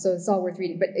 So it's all worth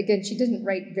reading. But again, she didn't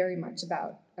write very much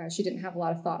about, she didn't have a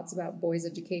lot of thoughts about boys'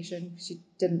 education. She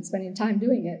didn't spend any time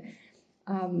doing it.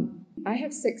 I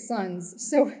have 6 sons,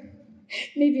 so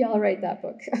maybe I'll write that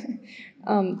book.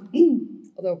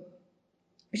 Although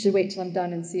I should wait till I'm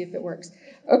done and see if it works.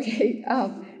 Okay,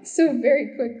 so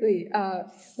very quickly,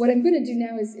 what I'm going to do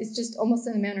now is just almost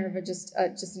in the manner of just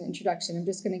an introduction. I'm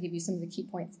just going to give you some of the key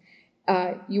points.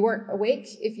 You weren't awake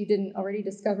if you didn't already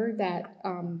discover that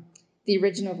the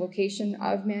original vocation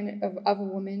of a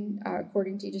woman,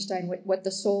 according to Edith Stein, what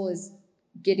the soul is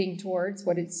getting towards,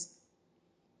 what it's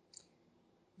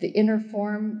the inner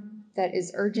form that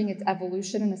is urging its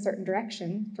evolution in a certain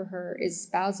direction for her is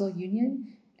spousal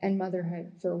union and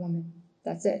motherhood for a woman.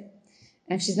 That's it.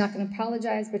 And she's not going to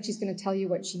apologize, but she's going to tell you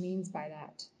what she means by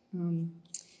that.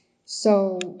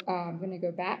 So I'm going to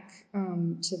go back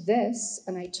to this,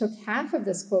 and I took half of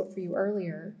this quote for you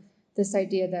earlier, this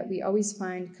idea that we always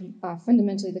find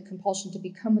fundamentally the compulsion to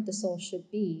become what the soul should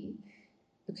be.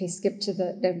 Okay, skip to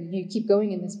you keep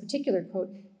going in this particular quote.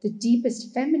 The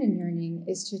deepest feminine yearning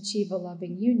is to achieve a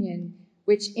loving union,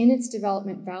 which in its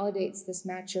development validates this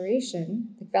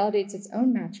maturation, it validates its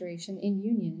own maturation in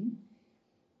union,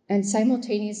 and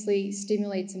simultaneously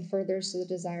stimulates and furthers the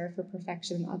desire for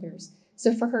perfection in others.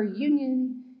 So for her,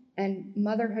 union and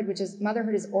motherhood,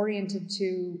 motherhood is oriented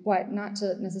to what? Not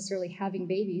to necessarily having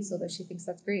babies, although she thinks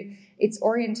that's great. It's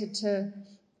oriented to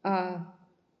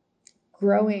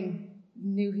growing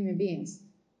new human beings,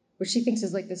 which she thinks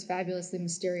is like this fabulously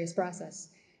mysterious process.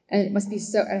 And it must be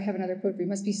so, I have another quote for you, it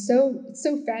must be so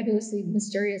fabulously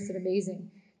mysterious and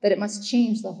amazing that it must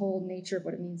change the whole nature of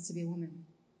what it means to be a woman.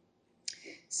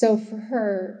 So for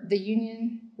her, the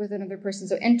union with another person,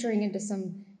 so entering into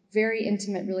some very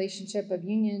intimate relationship of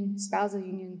union, spousal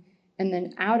union, and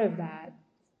then out of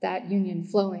that union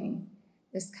flowing,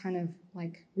 this kind of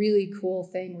like really cool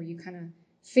thing where you kind of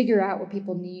figure out what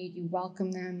people need, you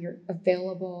welcome them, you're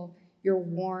available, you're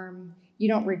warm, you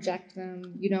don't reject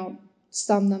them, you don't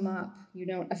sum them up, you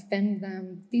don't offend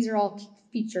them. These are all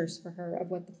features for her of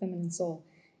what the feminine soul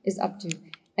is up to.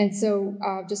 And so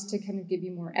just to kind of give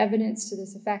you more evidence to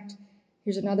this effect,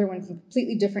 here's another one,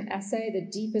 completely different essay. The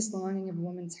deepest longing of a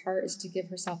woman's heart is to give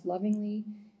herself lovingly,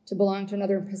 to belong to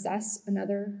another and possess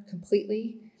another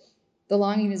completely. The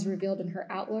longing is revealed in her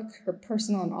outlook, her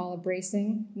personal and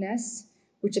all-embracingness,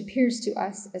 which appears to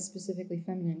us as specifically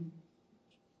feminine.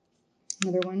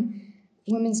 Another one,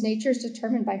 woman's nature is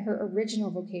determined by her original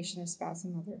vocation as spouse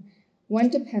and mother. One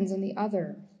depends on the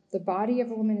other. The body of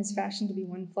a woman is fashioned to be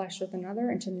one flesh with another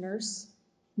and to nurse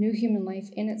new human life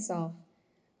in itself.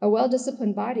 A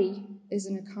well-disciplined body is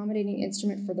an accommodating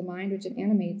instrument for the mind which it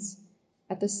animates.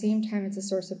 At the same time, it's a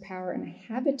source of power and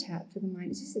a habitat for the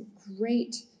mind. It's just a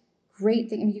great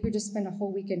thing. I mean, you could just spend a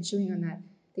whole weekend chewing on that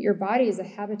your body is a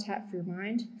habitat for your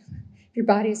mind. If your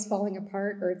body is falling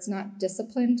apart or it's not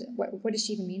disciplined, what does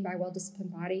she even mean by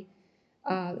well-disciplined body?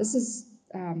 This is,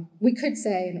 we could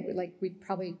say, and we'd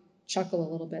probably chuckle a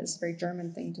little bit. It's a very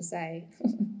German thing to say.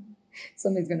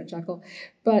 Somebody's going to chuckle.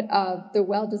 But the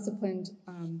well-disciplined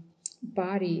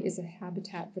body is a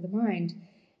habitat for the mind.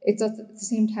 It's at the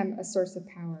same time a source of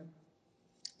power.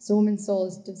 So woman's soul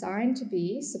is designed to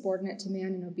be subordinate to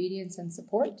man in obedience and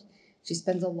support. She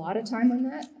spends a lot of time on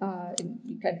that, and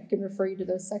you can refer you to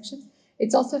those sections.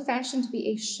 It's also fashioned to be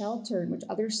a shelter in which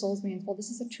other souls may unfold.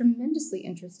 This is a tremendously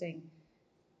interesting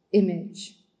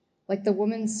image Like the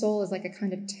woman's soul is like a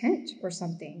kind of tent or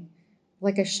something,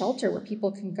 like a shelter where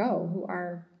people can go who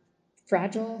are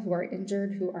fragile, who are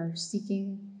injured, who are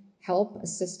seeking help,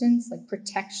 assistance, like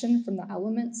protection from the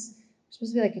elements. It's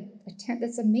supposed to be like a tent.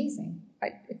 That's amazing.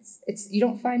 It's you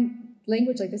don't find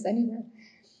language like this anywhere.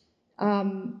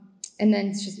 And then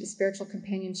it's just spiritual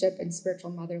companionship and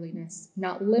spiritual motherliness,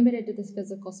 not limited to the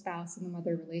physical spouse and the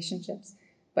mother relationships,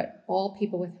 but all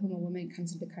people with whom a woman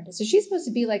comes into contact. So she's supposed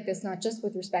to be like this, not just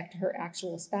with respect to her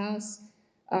actual spouse,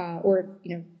 or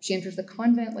she enters the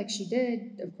convent like she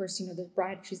did. Of course, the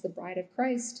bride. She's the bride of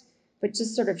Christ, but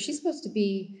just sort of she's supposed to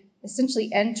be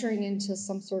essentially entering into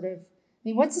some sort of. I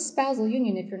mean, what's a spousal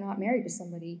union if you're not married to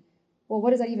somebody? Well,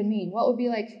 what does that even mean? What would be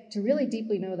like to really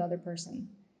deeply know the other person?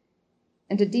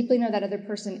 And to deeply know that other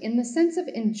person in the sense of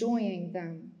enjoying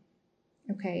them.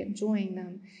 Okay, enjoying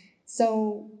them.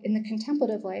 So in the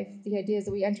contemplative life, the idea is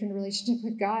that we enter into a relationship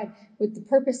with God with the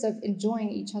purpose of enjoying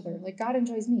each other. Like God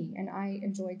enjoys me and I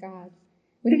enjoy God.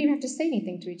 We don't even have to say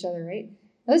anything to each other, right?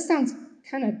 Now, this sounds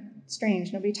kind of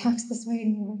strange. Nobody talks this way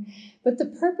anymore. But the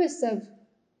purpose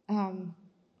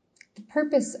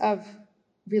of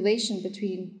relation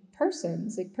between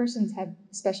persons, like persons have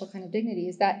a special kind of dignity,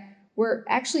 is that we're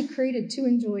actually created to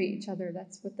enjoy each other.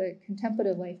 That's what the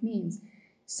contemplative life means.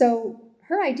 So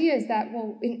her idea is that,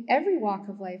 well, in every walk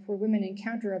of life where women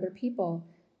encounter other people,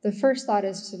 the first thought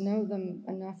is to know them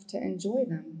enough to enjoy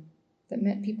them,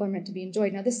 that people are meant to be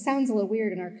enjoyed. Now, this sounds a little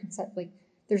weird in our concept, like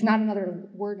there's not another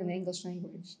word in the English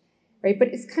language, right? But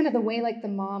it's kind of the way like the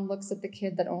mom looks at the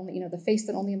kid that only, the face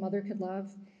that only a mother could love.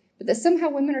 But that somehow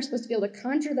women are supposed to be able to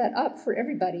conjure that up for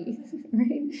everybody,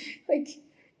 right? Like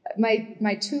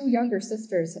my two younger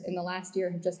sisters in the last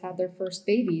year have just had their first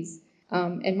babies,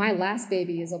 and my last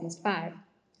baby is almost 5.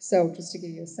 So just to give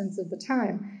you a sense of the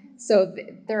time. So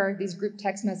there are these group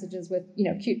text messages with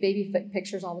cute baby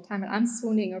pictures all the time, and I'm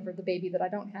swooning over the baby that I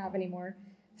don't have anymore.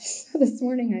 So this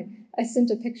morning I sent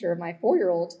a picture of my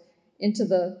 4-year-old into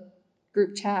the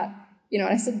group chat. And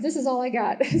I said, this is all I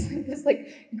got. This like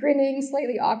grinning,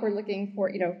 slightly awkward looking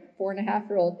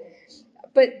 4.5-year-old.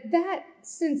 But that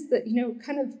sense that,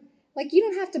 kind of like, you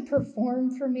don't have to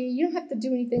perform for me. You don't have to do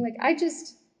anything. Like, I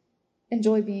just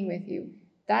enjoy being with you.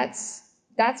 That's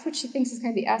what she thinks is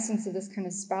kind of the essence of this kind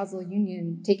of spousal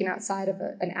union taken outside of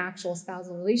an actual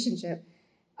spousal relationship.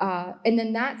 And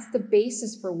then that's the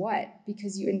basis for what?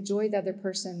 Because you enjoy the other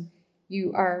person,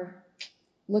 you are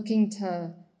looking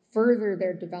to further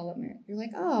their development. You're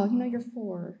like, oh, you're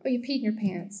 4. Oh, you peed in your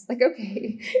pants. Like,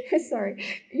 okay, sorry.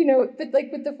 But like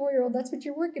with the 4-year-old, that's what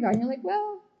you're working on. You're like,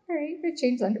 well, all right, I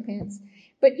changed underpants.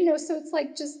 But, so it's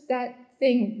like just that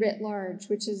thing writ large,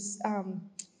 which is,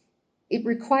 it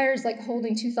requires like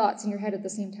holding 2 thoughts in your head at the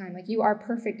same time. Like, you are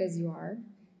perfect as you are,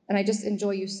 and I just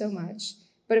enjoy you so much.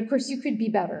 But of course, you could be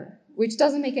better, which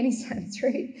doesn't make any sense,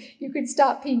 right? You could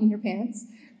stop peeing in your pants.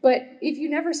 But if you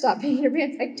never stop peeing in your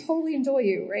pants, I totally enjoy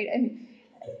you, right? And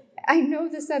I know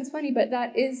this sounds funny, but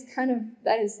that is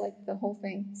like the whole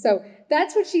thing. So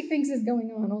that's what she thinks is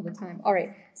going on all the time. All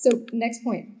right, so next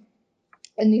point.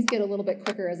 And these get a little bit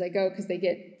quicker as I go because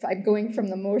I'm going from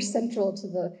the more central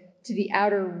to the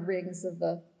outer rings of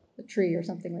the tree or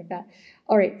something like that.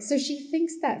 All right, so she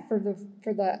thinks that for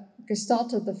the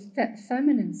gestalt of the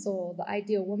feminine soul, the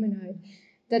ideal womanhood,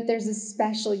 that there's a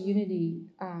special unity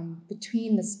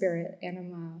between the spirit,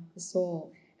 anima, the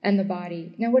soul, and the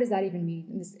body. Now, what does that even mean?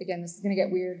 And this is going to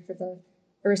get weird for the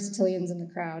Aristotelians in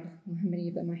the crowd. I don't know how many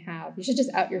of them I have. You should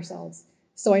just out yourselves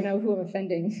so I know who I'm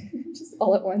offending, just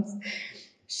all at once.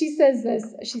 She says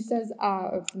this. She says,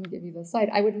 let me give you the slide.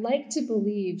 I would like to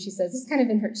believe, she says, this is kind of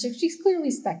in her, she's clearly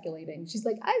speculating. She's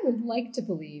like, I would like to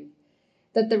believe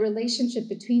that the relationship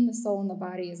between the soul and the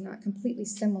body is not completely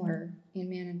similar in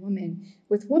man and woman.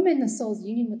 With woman, the soul's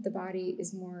union with the body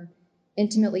is more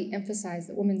intimately emphasized.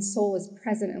 The woman's soul is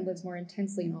present and lives more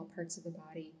intensely in all parts of the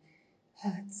body.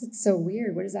 It's so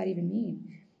weird. What does that even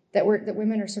mean? That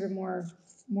women are sort of more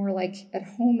like at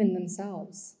home in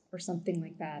themselves or something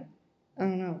like that. I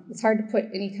don't know. It's hard to put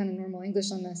any kind of normal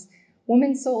English on this.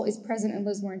 Woman's soul is present and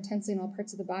lives more intensely in all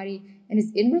parts of the body and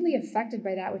is inwardly affected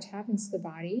by that which happens to the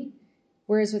body.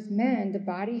 Whereas with men, the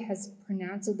body has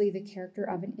pronouncedly the character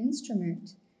of an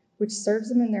instrument, which serves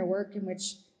them in their work and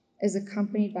which is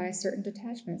accompanied by a certain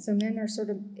detachment. So men are sort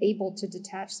of able to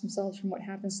detach themselves from what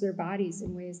happens to their bodies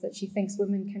in ways that she thinks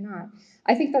women cannot.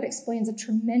 I think that explains a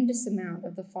tremendous amount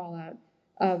of the fallout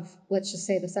of, let's just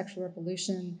say, the sexual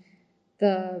revolution,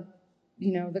 the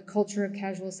culture of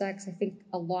casual sex. I think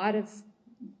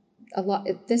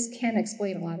this can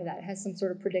explain a lot of that. It has some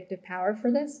sort of predictive power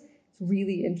for this. It's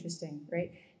really interesting,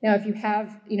 right? Now, if you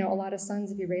have, a lot of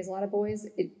sons, if you raise a lot of boys,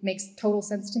 it makes total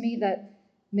sense to me that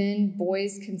men,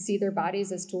 boys can see their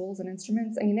bodies as tools and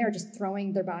instruments. I mean, they're just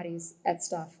throwing their bodies at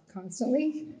stuff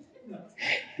constantly.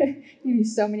 You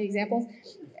use so many examples.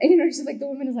 And, just like the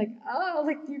woman is like, oh,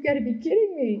 like, you got to be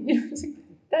kidding me. It's like,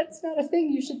 that's not a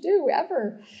thing you should do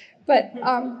ever. But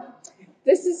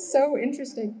this is so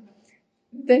interesting.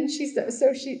 Then she says,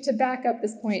 to back up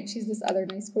this point, she's this other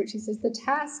nice quote. She says, the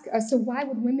task, so why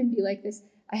would women be like this?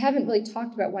 I haven't really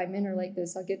talked about why men are like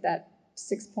this. I'll get that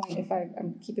 6th point if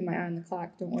I'm keeping my eye on the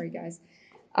clock. Don't worry, guys.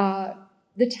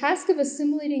 The task of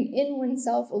assimilating in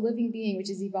oneself a living being, which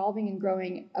is evolving and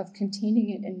growing, of containing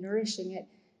it and nourishing it,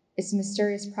 is a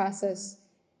mysterious process.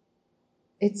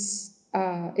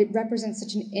 It represents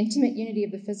such an intimate unity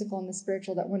of the physical and the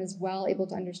spiritual that one is well able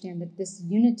to understand that this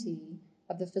unity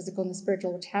of the physical and the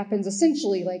spiritual, which happens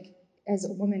essentially like as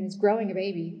a woman is growing a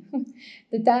baby,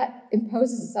 that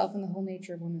imposes itself in the whole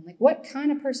nature of woman. Like, what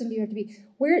kind of person do you have to be?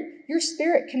 Where your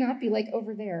spirit cannot be like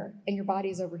over there and your body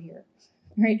is over here,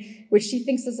 right? Which she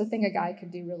thinks is a thing a guy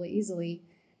could do really easily.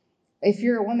 If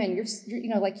you're a woman,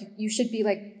 you're like you should be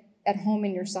like at home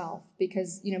in yourself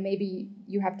because maybe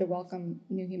you have to welcome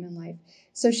new human life.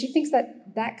 So she thinks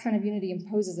that kind of unity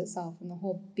imposes itself in the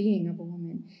whole being of a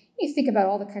woman. You think about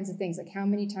all the kinds of things, like how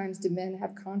many times do men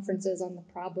have conferences on the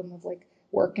problem of like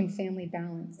work and family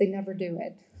balance? They never do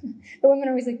it. The women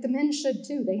are always like, the men should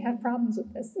too. They have problems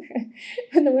with this.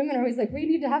 And the women are always like, we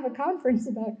need to have a conference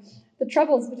about the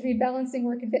troubles between balancing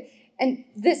work and family. And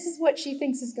this is what she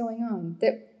thinks is going on,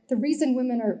 that the reason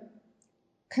women are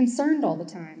concerned all the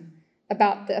time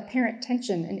about the apparent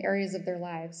tension in areas of their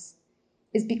lives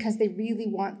is because they really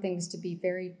want things to be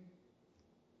very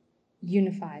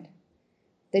unified.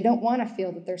 They don't want to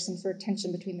feel that there's some sort of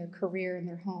tension between their career and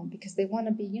their home because they want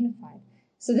to be unified.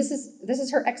 So this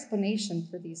is her explanation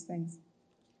for these things.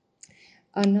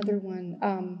 Another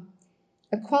one,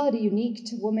 a quality unique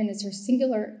to woman is her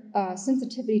singular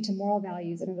sensitivity to moral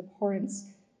values and an abhorrence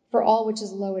for all which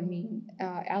is low and mean.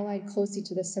 Allied closely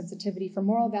to this sensitivity for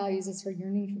moral values is her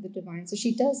yearning for the divine. So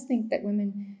she does think that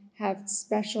women have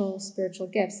special spiritual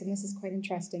gifts, and this is quite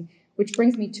interesting, which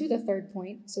brings me to the 3rd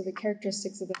point. So the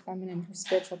characteristics of the feminine, her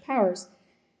spiritual powers.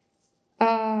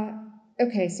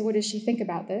 Okay, so what does she think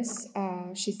about this?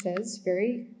 She says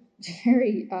very,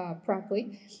 very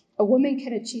promptly, a woman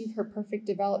can achieve her perfect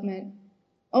development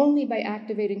only by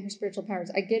activating her spiritual powers.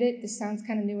 I get it. This sounds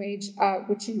kind of new age.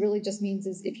 What she really just means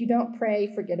is if you don't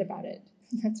pray, forget about it.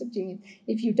 That's what she means.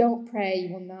 If you don't pray,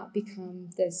 you will not become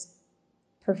this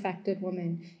perfected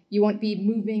woman. You won't be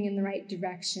moving in the right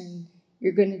direction.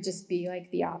 You're going to just be like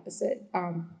the opposite.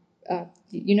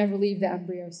 You never leave the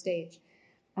embryo stage.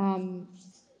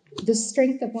 The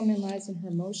strength of woman lies in her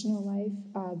emotional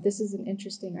life. This is an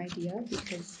interesting idea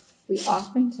because we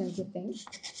often tend to think,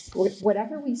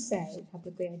 whatever we say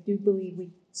publicly, I do believe we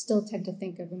still tend to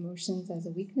think of emotions as a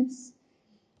weakness.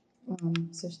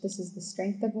 So this is the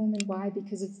strength of woman. Why?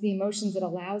 Because it's the emotions that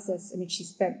allows us. I mean, she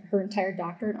spent her entire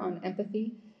doctorate on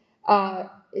empathy.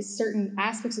 Is certain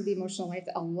aspects of the emotional life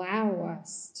that allow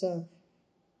us to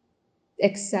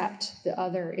accept the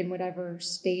other in whatever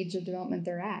stage of development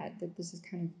they're at. That this is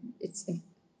it's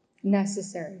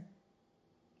necessary.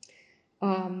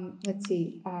 Let's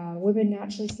see. Women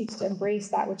naturally seeks to embrace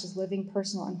that which is living,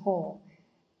 personal, and whole.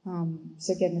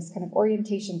 So again, this kind of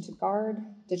orientation to guard,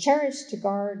 to cherish, to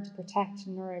guard, to protect, to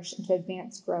nourish, and to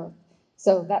advance growth.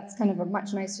 So that's kind of a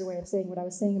much nicer way of saying what I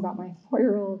was saying about my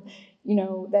 4-year-old,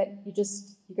 that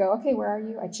you go, okay, where are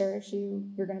you? I cherish you.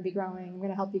 You're going to be growing. I'm going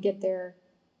to help you get there.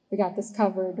 We got this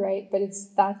covered, right? But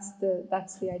that's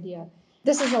the idea.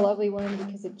 This is a lovely one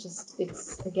because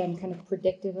it's again kind of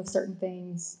predictive of certain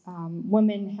things.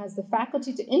 Woman has the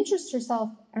faculty to interest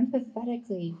herself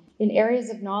empathetically in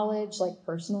areas of knowledge, like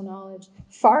personal knowledge,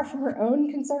 far from her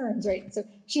own concerns, right? So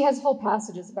she has whole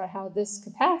passages about how this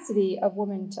capacity of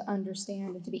woman to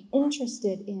understand and to be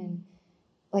interested in,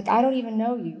 like, I don't even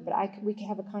know you, but we can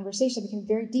have a conversation. I become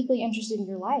very deeply interested in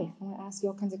your life. I want to ask you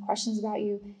all kinds of questions about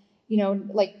you.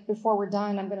 Like before we're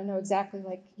done, I'm going to know exactly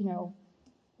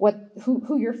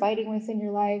who you're fighting with in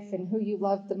your life and who you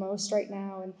love the most right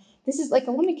now. And this is like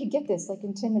a woman could get this like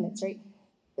in 10 minutes, right?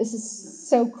 This is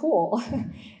so cool.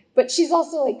 But she's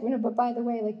also like, but by the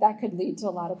way, like that could lead to a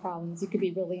lot of problems. You could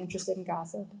be really interested in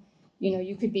gossip.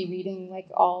 You could be reading like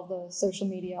all the social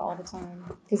media all the time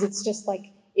because it's just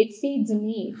like, it feeds a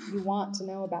need. You want to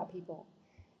know about people.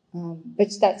 But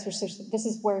this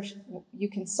is where you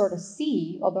can sort of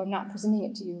see, although I'm not presenting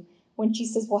it to you, when she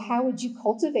says, well, how would you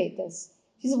cultivate this?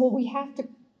 She says, well, we have to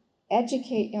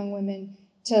educate young women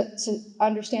to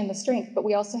understand the strength, but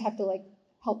we also have to like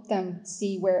help them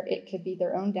see where it could be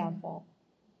their own downfall.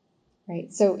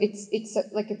 right? So it's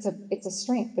a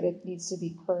strength, but it needs to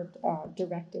be curbed,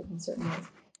 directed in certain ways.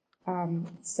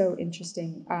 So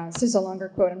interesting. So it's a longer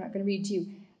quote. I'm not going to read to you,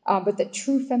 but that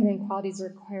true feminine qualities are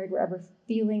required wherever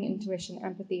feeling, intuition,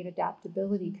 empathy, and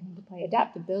adaptability come into play.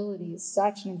 Adaptability is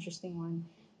such an interesting one,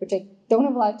 which I don't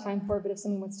have a lot of time for, but if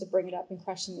someone wants to bring it up and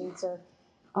question the answer,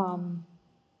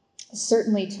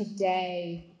 certainly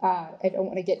today, I don't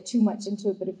want to get too much into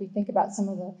it, but if we think about some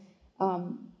of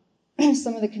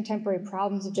the contemporary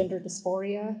problems of gender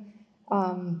dysphoria,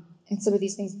 and some of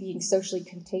these things being socially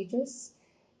contagious,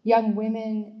 young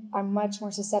women are much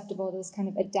more susceptible to this kind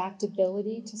of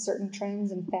adaptability to certain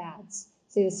trends and fads.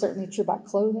 So it's certainly true about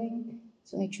clothing,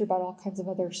 certainly true about all kinds of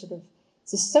other sort of,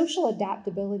 so social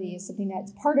adaptability is something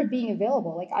that's part of being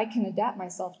available. Like I can adapt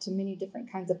myself to many different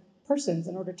kinds of persons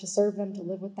in order to serve them, to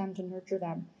live with them, to nurture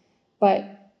them. But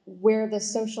where the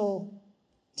social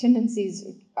tendencies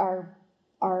are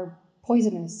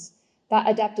poisonous, that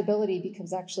adaptability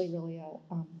becomes actually really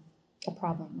a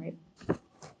problem, right?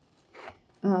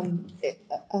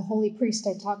 A holy priest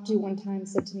I talked to one time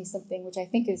said to me something which I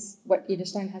think is what Edith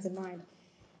Stein has in mind,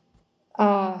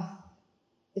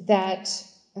 that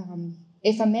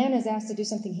if a man is asked to do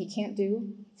something he can't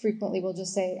do, frequently will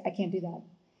just say, I can't do that.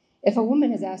 If a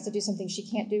woman is asked to do something she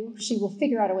can't do, she will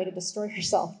figure out a way to destroy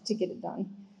herself to get it done.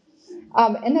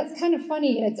 And that's kind of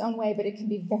funny in its own way, but it can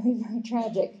be very, very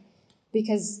tragic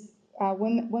because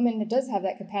women does have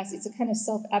that capacity. It's a kind of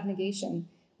self-abnegation,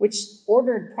 which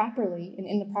ordered properly and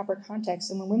in the proper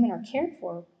context, and when women are cared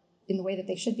for in the way that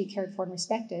they should be cared for and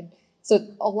respected, so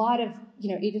a lot of,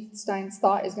 Edith Stein's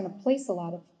thought is going to place a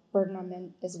lot of burden on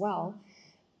men as well.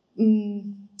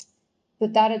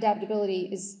 But that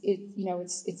adaptability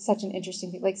it's such an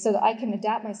interesting thing. Like, so that I can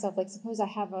adapt myself. Like, suppose I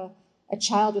have a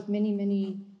child with many,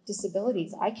 many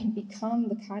disabilities. I can become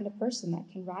the kind of person that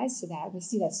can rise to that. We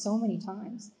see that so many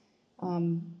times.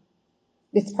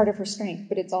 It's part of her strength,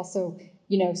 but it's also,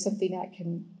 something that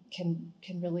can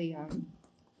really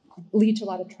lead to a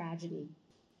lot of tragedy.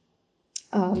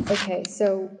 Okay,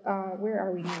 so where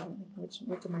are we now?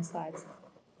 Which of my slides?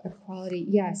 Equality.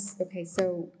 Yes. Okay.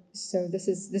 So this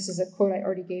is a quote I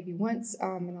already gave you once,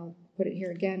 and I'll put it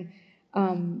here again.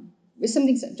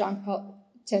 Something that John Paul.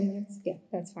 10 minutes. Yeah,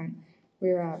 that's fine.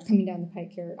 We're coming down the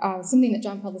pike here. Something that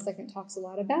John Paul II talks a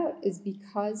lot about is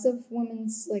because of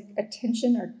women's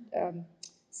attention or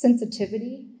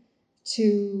sensitivity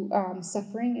to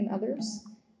suffering in others.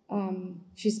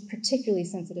 She's particularly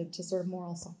sensitive to sort of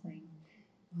moral suffering.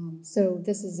 So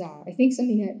this is, I think,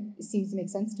 something that seems to make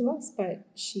sense to us, but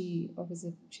she was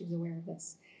aware of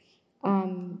this.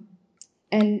 And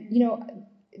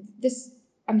this,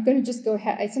 I'm going to just go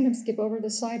ahead. I sometimes skip over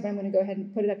this slide, but I'm going to go ahead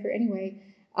and put it up here anyway.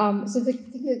 So the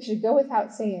thing that should go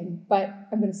without saying, but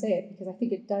I'm going to say it because I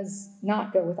think it does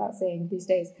not go without saying these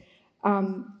days.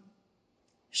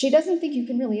 She doesn't think you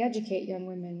can really educate young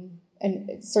women,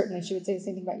 and certainly she would say the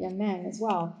same thing about young men as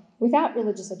well, without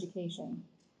religious education,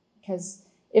 because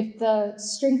if the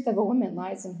strength of a woman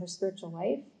lies in her spiritual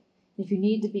life, if you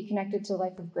need to be connected to the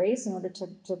life of grace in order to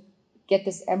get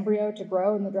this embryo to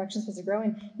grow in the direction it's supposed to grow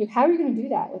in, how are you going to do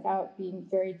that without being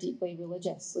very deeply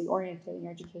religiously oriented in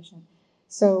your education?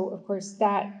 So, of course,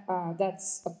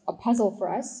 that's a puzzle for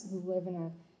us who live in a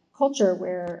culture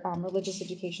where religious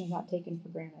education is not taken for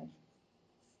granted.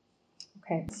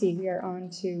 Okay, see, we are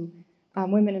on to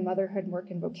women in motherhood,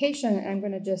 work, and vocation. And I'm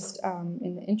going to just,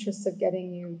 in the interest of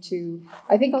getting you to,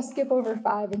 I think I'll skip over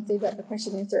 5 and save that for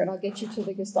question and answer, and I'll get you to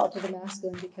the Gestalt of the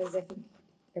Masculine because I think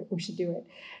we should do it.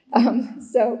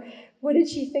 So what did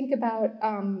she think about,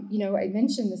 I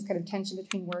mentioned this kind of tension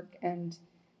between work and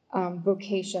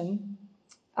vocation.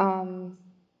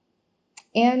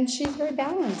 And she's very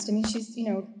balanced. I mean, of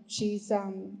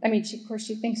course,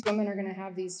 she thinks women are going to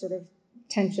have these sort of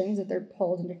tensions, that they're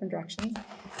pulled in different directions.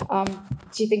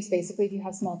 She thinks basically if you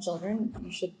have small children,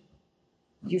 you should.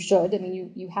 I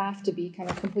mean, you have to be kind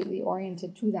of completely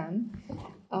oriented to them.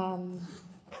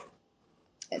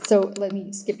 So let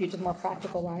me skip you to the more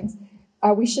practical lines.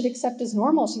 We should accept as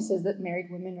normal, she says, that married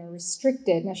women are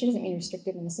restricted. Now, she doesn't mean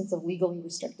restricted in the sense of legally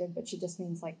restricted, but she just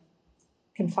means like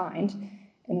confined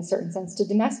in a certain sense to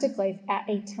domestic life at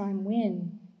a time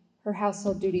when her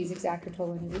household duties exact her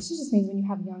total energy. This just means when you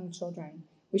have young children,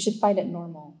 we should find it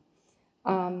normal.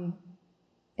 And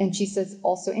she says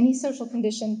also, any social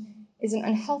condition is an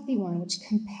unhealthy one which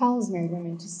compels married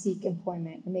women to seek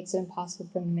employment and makes it impossible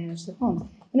for them to manage their homes.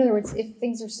 In other words, if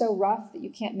things are so rough that you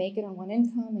can't make it on one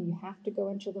income and you have to go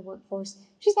into the workforce,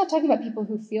 she's not talking about people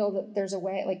who feel that there's a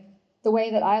way, like the way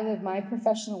that I live my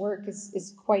professional work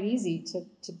is quite easy to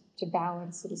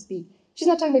balance, so to speak. She's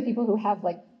not talking about people who have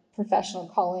like professional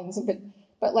callings, but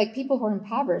but like people who are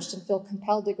impoverished and feel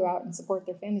compelled to go out and support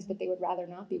their families, but they would rather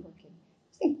not be working.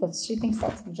 She thinks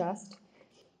that's unjust.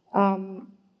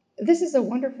 This is a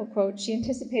wonderful quote. She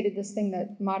anticipated this thing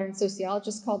that modern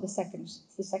sociologists call the second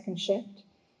shift.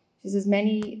 She says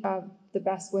many of the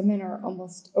best women are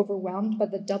almost overwhelmed by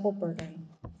the double burden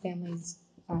of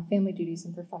family duties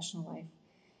and professional life.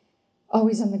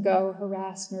 Always on the go,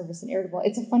 harassed, nervous, and irritable.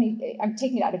 It's a funny, I'm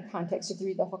taking it out of context, you have to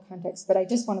read the whole context, but I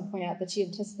just want to point out that she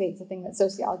anticipates the thing that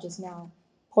sociologists now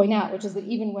point out, which is that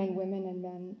even when women and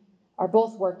men are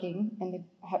both working and they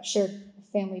have shared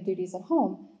family duties at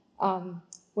home,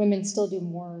 women still do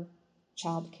more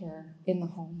childcare in the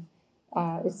home.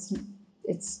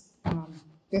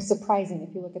 It's surprising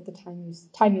if you look at the time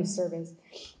use surveys.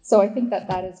 So I think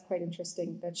that is quite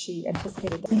interesting that she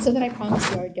anticipated that. And so then I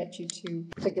promised you I would get you to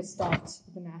gestalt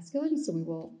the masculine. So we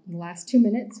will, in the last 2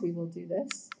 minutes, we will do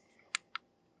this.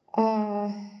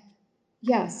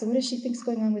 Yeah, so what does she think's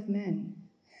going on with men?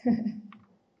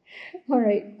 All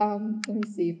right, let me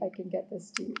see if I can get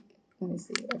this to you. Let me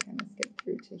see, okay, let's get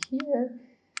through to here.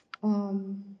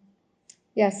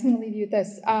 Yes, I'm going to leave you with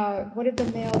this. What is the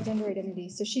male gender identity?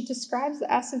 So she describes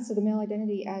the essence of the male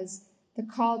identity as the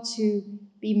call to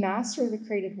be master of the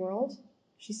created world.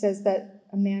 She says that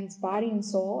a man's body and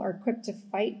soul are equipped to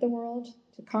fight the world,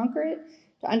 to conquer it,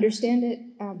 to understand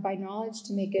it by knowledge,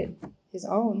 to make it his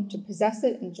own, to possess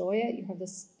it, enjoy it. You have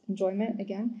this enjoyment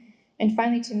again. And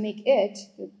finally, to make it,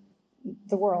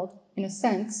 the world, in a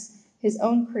sense, his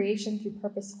own creation through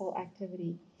purposeful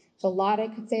activity. So a lot I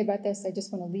could say about this. I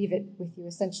just want to leave it with you,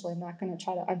 essentially. I'm not going to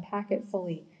try to unpack it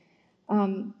fully.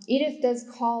 Edith does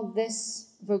call this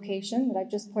vocation that I've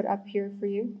just put up here for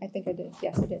you. I think I did.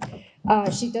 Yes, I did.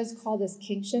 She does call this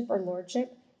kingship or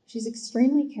lordship. She's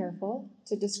extremely careful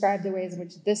to describe the ways in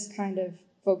which this kind of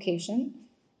vocation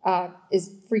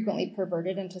is frequently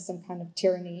perverted into some kind of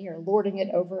tyranny or lording it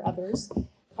over others.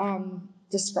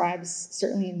 Describes,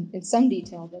 certainly in some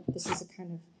detail, that this is a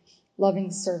kind of loving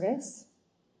service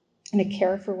and a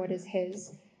care for what is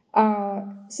his.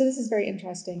 So this is very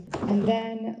interesting. And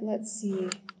then let's see.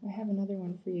 I have another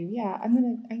one for you. Yeah, I'm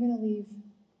gonna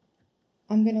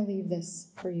leave this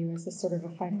for you as a sort of a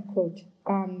final quote.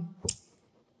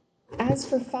 As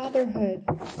for fatherhood,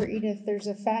 for Edith, there's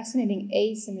a fascinating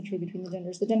asymmetry between the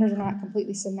genders. The genders are not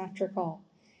completely symmetrical.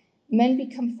 Men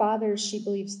become fathers, she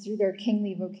believes, through their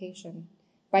kingly vocation,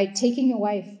 by taking a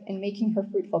wife and making her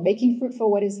fruitful, making fruitful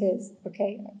what is his,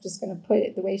 okay? I'm just going to put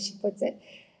it the way she puts it.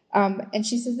 And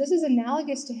she says this is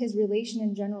analogous to his relation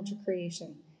in general to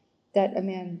creation, that a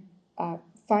man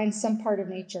finds some part of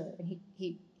nature, and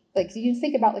he like you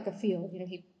think about like a field,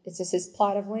 it's just his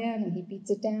plot of land, and he beats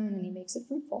it down and he makes it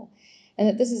fruitful, and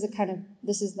that this is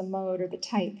the mode or the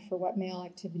type for what male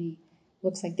activity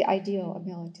looks like, the ideal of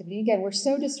male activity. Again, we're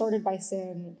so distorted by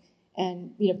sin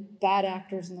and bad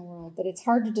actors in the world that it's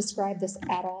hard to describe this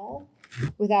at all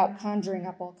without conjuring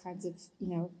up all kinds of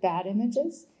bad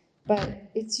images. But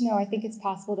it's I think it's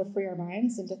possible to free our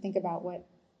minds and to think about what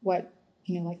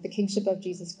like the kingship of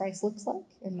Jesus Christ looks like,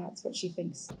 and that's what she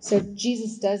thinks. So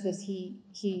Jesus does this. He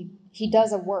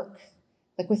does a work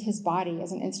like with his body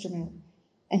as an instrument,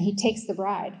 and he takes the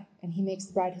bride and he makes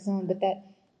the bride his own. But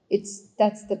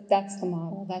that's the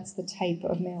model. That's the type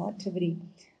of male activity.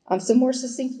 So more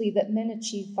succinctly, that men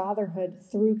achieve fatherhood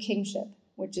through kingship,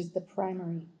 which is the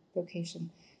primary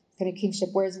vocation, kind of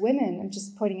kingship. Whereas women, I'm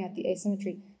just pointing out the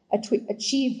asymmetry,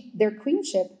 achieve their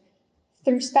queenship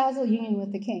through spousal union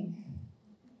with the king.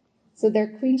 So their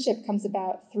queenship comes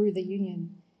about through the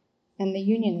union, and the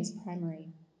union is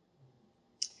primary.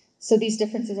 So these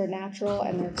differences are natural,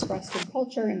 and they're expressed in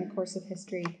culture in the course of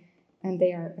history, and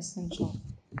they are essential.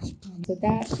 So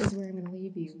that is where I'm going to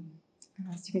leave you.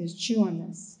 So you can just chew on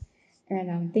this.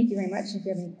 And thank you very much. If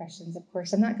you have any questions, of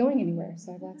course, I'm not going anywhere,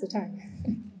 so I have lots of time.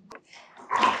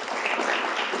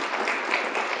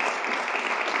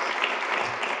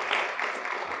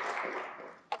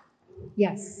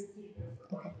 Yes.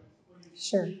 Okay.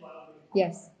 Sure.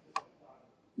 Yes.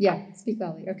 Yeah, speak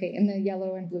loudly. Okay, in the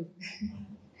yellow and blue.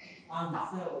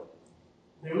 So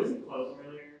there was a quote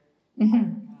earlier.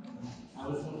 Mm-hmm. I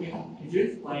was hoping, could you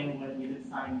explain what Edith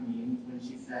Stein means when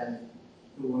she said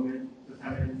the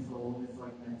feminine soul is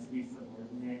like meant to be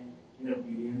subordinate in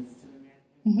obedience to the man?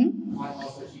 Mm-hmm. What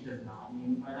also she does not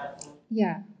mean by that quote?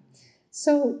 Yeah.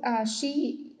 So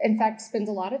she, in fact, spends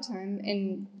a lot of time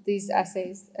in these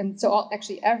essays. And so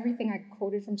actually everything I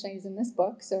quoted from Chinese in this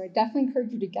book. So I definitely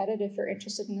encourage you to get it if you're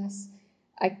interested in this.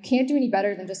 I can't do any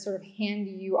better than just sort of hand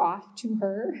you off to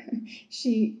her.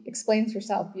 She explains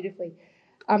herself beautifully.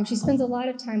 She spends a lot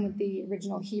of time with the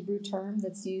original Hebrew term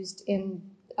that's used in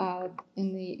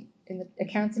the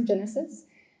accounts in Genesis.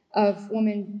 of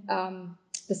woman,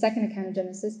 the second account of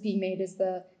Genesis, being made as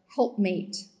the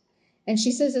helpmate. And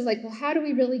she says, is like, well, how do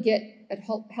we really get a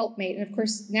helpmate? And of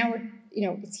course, now we're,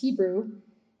 it's Hebrew.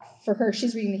 For her,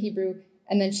 she's reading the Hebrew,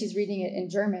 and then she's reading it in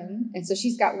German. And so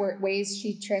she's got ways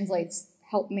she translates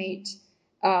helpmate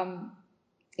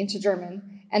into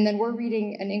German. And then we're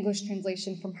reading an English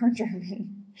translation from her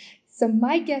German. So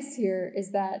my guess here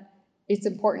is that it's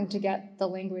important to get the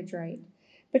language right.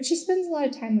 But she spends a lot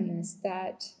of time on this,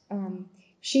 that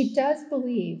she does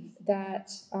believe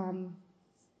that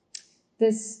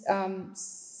this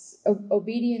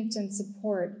obedience and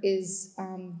support is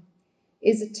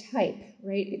a type,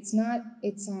 right? It's not,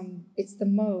 it's the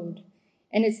mode.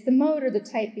 And it's the mode or the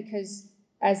type because,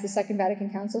 as the Second Vatican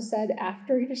Council said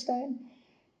after Edith died,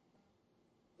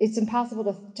 it's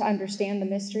impossible to understand the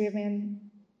mystery of man,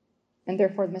 and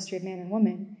therefore the mystery of man and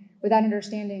woman, without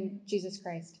understanding Jesus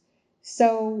Christ.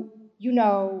 So, you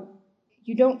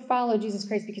don't follow Jesus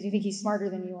Christ because you think he's smarter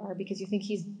than you are, because you think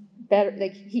he's better,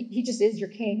 like he just is your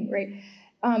king, right?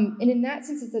 And in that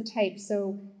sense, it's a type.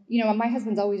 So, my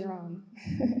husband's always wrong.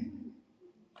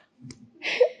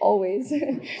 Always.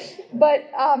 But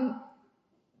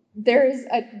there is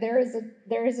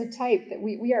a type that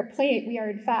we are playing. We are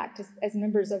in fact, as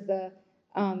members of the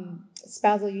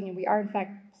spousal union, we are in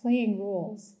fact playing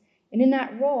roles. And in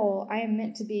that role, I am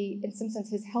meant to be, in some sense,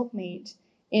 his helpmate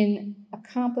in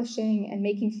accomplishing and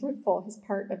making fruitful his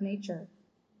part of nature.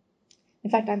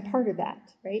 In fact, I'm part of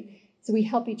that, right? So we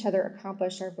help each other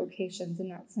accomplish our vocations in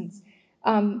that sense.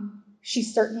 She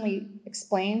certainly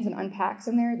explains and unpacks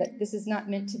in there that this is not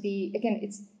meant to be, again,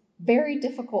 it's very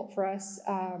difficult for us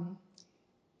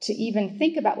to even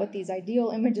think about what these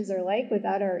ideal images are like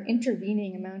without our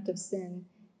intervening amount of sin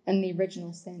and the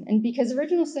original sin. And because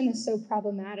original sin is so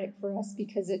problematic for us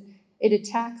because it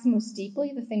attacks most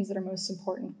deeply the things that are most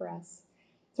important for us.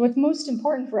 So what's most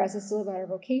important for us is to live out our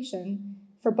vocation.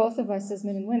 For both of us as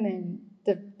men and women,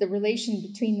 the relation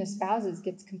between the spouses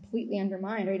gets completely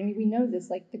undermined, right? I mean, we know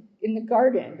this, like in the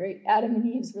garden, right? Adam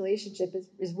and Eve's relationship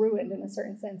is ruined in a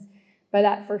certain sense by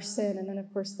that first sin. And then,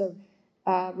 of course, the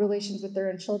relations with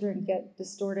their own children get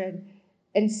distorted.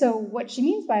 And so what she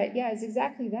means by it, is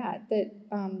exactly that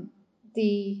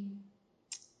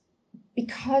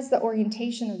because the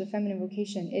orientation of the feminine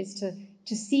vocation is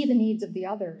to see the needs of the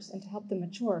others and to help them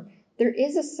mature, there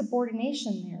is a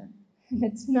subordination there. And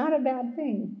it's not a bad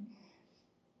thing.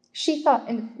 She thought,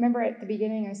 and remember at the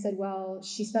beginning I said, well,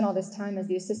 she spent all this time as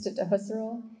the assistant to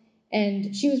Husserl,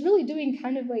 and she was really doing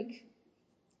kind of like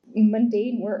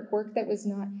mundane work that was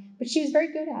not, but she was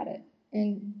very good at it.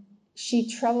 And she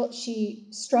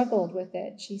struggled with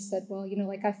it. She said, well,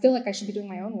 I feel like I should be doing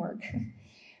my own work.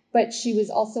 But she was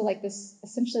also like this,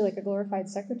 essentially like a glorified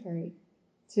secretary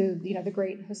to, the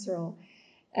great Husserl.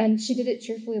 And she did it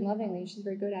cheerfully and lovingly. She's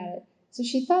very good at it. So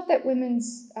she thought that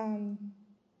women's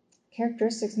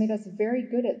characteristics made us very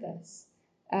good at this,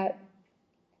 at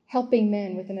helping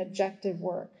men with an objective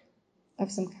work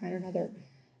of some kind or another.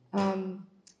 I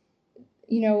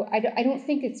don't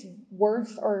think it's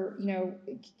worth, or,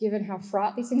 given how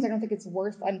fraught these things, I don't think it's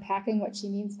worth unpacking what she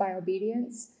means by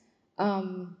obedience,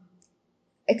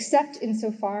 except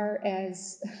insofar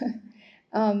as,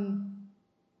 I'll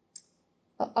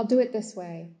do it this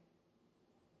way.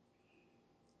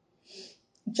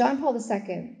 John Paul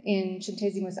II in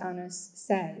Centesimus Annus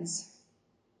says,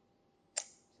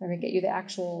 I'm going to get you the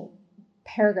actual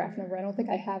paragraph number, I don't think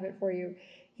I have it for you.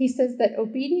 He says that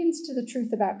obedience to the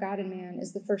truth about God and man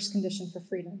is the first condition for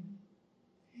freedom.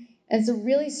 And it's a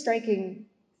really striking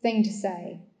thing to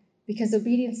say, because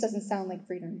obedience doesn't sound like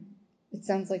freedom. It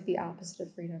sounds like the opposite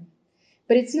of freedom.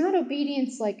 But it's not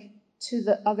obedience like to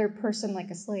the other person like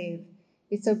a slave.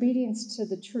 It's obedience to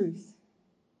the truth.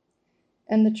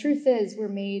 And the truth is we're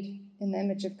made in the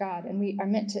image of God, and we are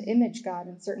meant to image God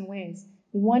in certain ways.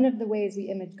 One of the ways we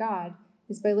image God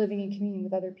is by living in communion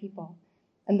with other people.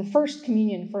 And the first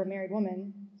communion for a married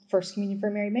woman, first communion for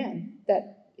a married man,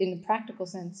 that in the practical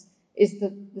sense is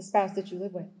the spouse that you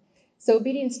live with. So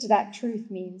obedience to that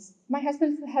truth means my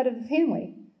husband's the head of the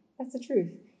family. That's the truth.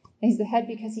 And he's the head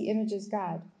because he images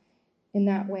God in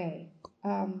that way.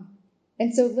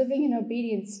 And so living in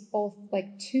obedience both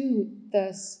like to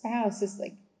the spouse is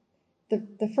like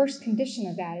the first condition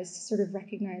of that is to sort of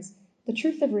recognize the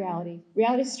truth of reality.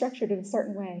 Reality is structured in a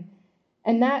certain way.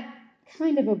 And that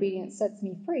kind of obedience sets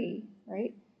me free,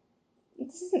 right?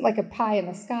 This isn't like a pie in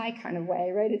the sky kind of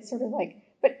way, right? It's sort of like,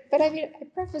 but I mean, I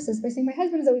preface this by saying my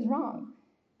husband is always wrong.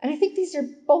 And I think these are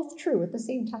both true at the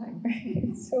same time,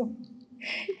 right? So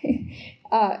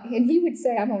And he would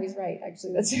say, I'm always right,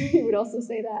 actually. He would also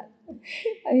say that.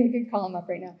 I think I could call him up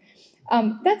right now.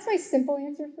 That's my simple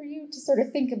answer for you, to sort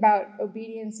of think about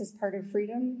obedience as part of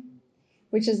freedom,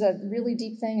 which is a really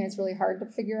deep thing, and it's really hard to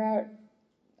figure out,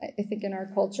 I think, in our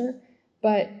culture.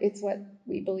 But it's what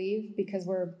we believe, because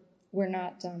we're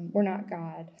not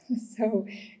God. So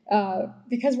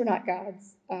because we're not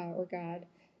gods or God,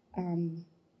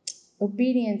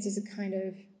 obedience is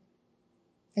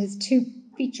has two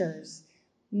features.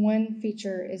 One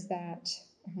feature is that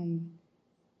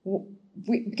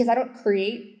because I don't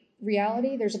create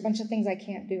reality, there's a bunch of things I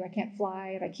can't do. I can't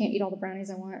fly, and I can't eat all the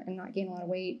brownies I want and not gain a lot of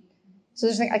weight. So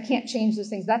there's I can't change those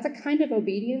things. That's a kind of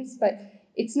obedience, but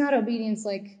it's not obedience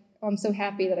like, oh, I'm so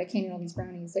happy that I can't eat all these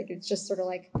brownies. Like, it's just sort of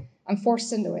like I'm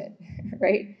forced into it,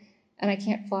 right? And I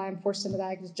can't fly. I'm forced into that.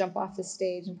 I can just jump off the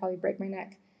stage and probably break my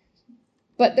neck.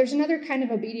 But there's another kind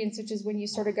of obedience, which is when you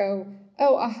sort of go,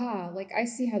 oh, aha, like I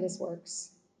see how this works.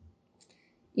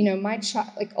 You know, my child,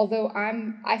 like, although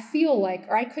I feel like,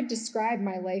 or I could describe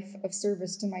my life of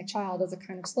service to my child as a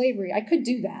kind of slavery. I could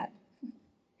do that.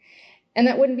 And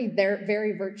that wouldn't be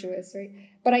very virtuous, right?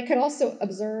 But I could also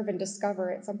observe and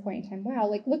discover at some point in time, wow,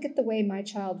 like, look at the way my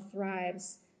child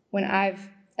thrives when I've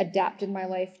adapted my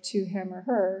life to him or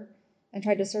her and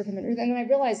tried to serve him. And then I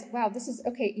realized, wow, this is,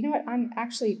 okay, you know what?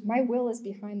 My will is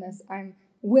behind this. I'm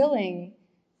willing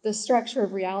the structure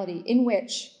of reality in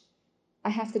which I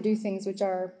have to do things which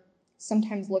are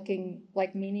sometimes looking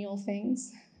like menial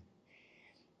things.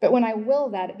 But when I will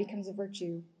that, it becomes a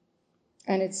virtue.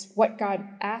 And it's what God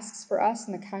asks for us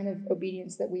and the kind of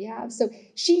obedience that we have. So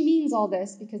she means all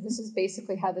this because this is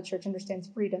basically how the church understands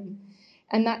freedom.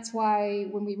 And that's why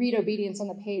when we read obedience on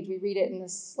the page, we read it in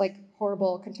this like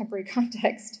horrible contemporary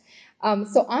context.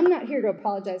 So I'm not here to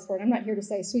apologize for it. I'm not here to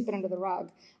say sweep it under the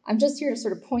rug. I'm just here to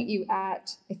sort of point you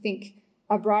at, I think,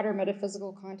 a broader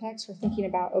metaphysical context for thinking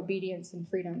about obedience and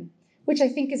freedom, which I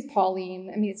think is Pauline.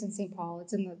 I mean, it's in St. Paul.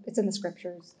 It's in the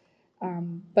scriptures.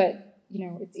 But you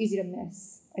know, it's easy to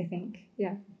miss, I think.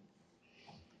 Yeah.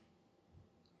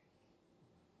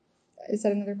 Is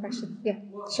that another question? Yeah,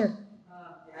 well, sure.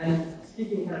 And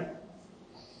speaking kind of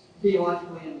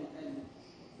theologically and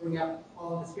bring up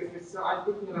all of the scriptures, so I'm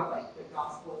thinking about like the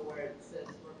gospel where it says,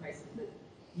 where Christ says that,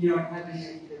 you know, in heaven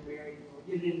you're either married or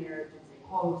given in marriage, and St.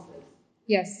 Paul says,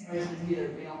 yes, Christ is neither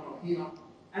male nor female.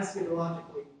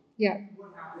 Eschatologically, yeah.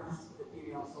 What happens to the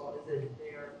female soul? Is it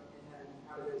there in heaven?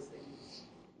 How do those things?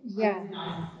 Yeah.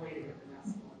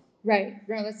 Right.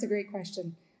 No, that's a great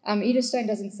question. Edith Stein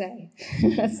doesn't say.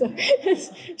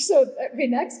 So okay,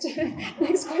 next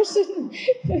question.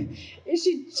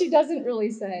 She doesn't really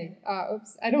say.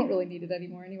 Oops, I don't really need it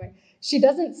anymore anyway. She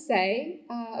doesn't say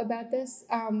about this.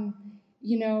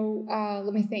 You know,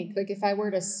 let me think. Like, if I were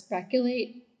to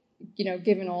speculate, you know,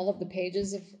 given all of the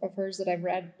pages of hers that I've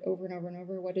read over and over and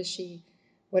over, what does she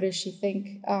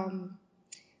think?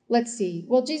 Let's see.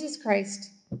 Well, Jesus Christ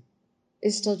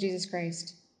is still Jesus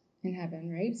Christ in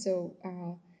heaven, right? So,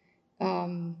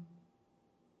 and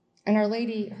Our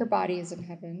Lady, her body is in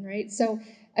heaven, right? So,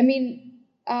 I mean,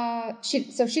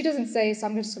 she doesn't say. So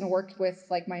I'm just going to work with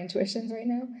like my intuitions right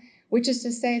now, which is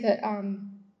to say that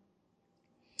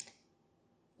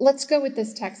let's go with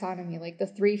this taxonomy, like the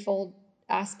threefold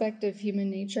aspect of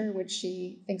human nature, which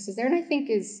she thinks is there, and I think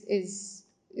is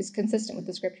consistent with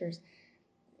the scriptures.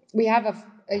 We have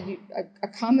a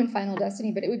common final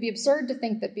destiny, but it would be absurd to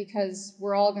think that because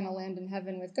we're all going to land in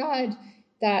heaven with God,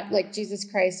 that like Jesus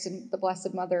Christ and the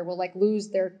Blessed Mother will like lose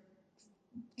their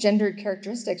gendered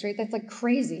characteristics, right? That's like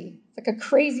crazy. It's like a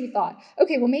crazy thought.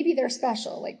 Okay, well maybe they're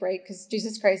special, like, right? Because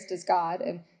Jesus Christ is God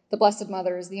and the Blessed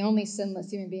Mother is the only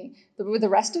sinless human being. But would the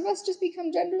rest of us just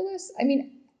become genderless? I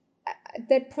mean,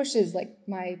 that pushes like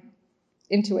my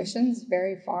intuitions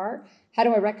very far. How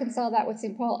do I reconcile that with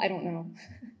St. Paul? I don't know.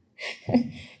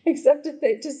 Except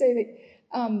to say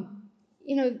that,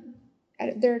 you know,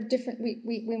 there are different,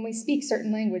 when we speak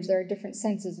certain language, there are different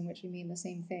senses in which we mean the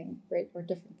same thing, right? Or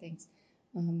different things.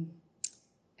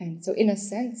 And so in a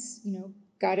sense, you know,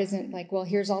 God isn't like, well,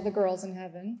 here's all the girls in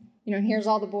heaven, you know, and here's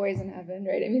all the boys in heaven,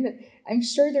 right? I mean, I'm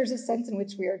sure there's a sense in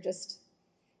which we are just,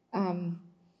 you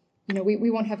know, we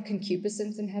won't have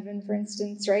concupiscence in heaven, for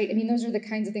instance, right? I mean, those are the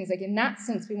kinds of things, like in that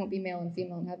sense, we won't be male and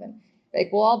female in heaven.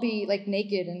 Like, we'll all be like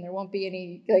naked and there won't be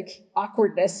any like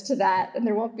awkwardness to that. And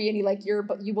there won't be any like,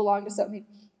 you belong to something.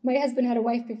 My husband had a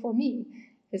wife before me.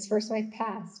 His first wife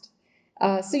passed.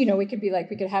 So, you know, we could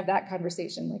have that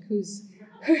conversation, like whose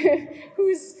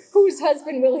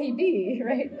husband will he be,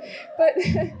 right? But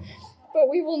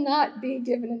we will not be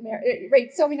given in marriage,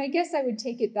 right? So, I mean, I guess I would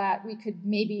take it that we could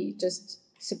maybe just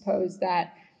suppose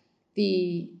that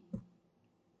the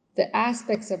the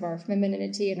aspects of our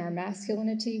femininity and our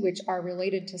masculinity, which are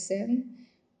related to sin,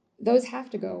 those have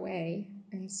to go away.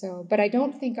 And so, but I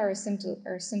don't think our essential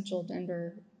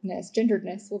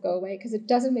genderedness will go away, because it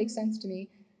doesn't make sense to me,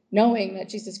 knowing that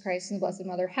Jesus Christ and the Blessed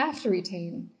Mother have to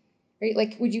retain, right?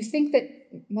 Like, would you think that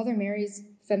Mother Mary's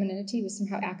femininity was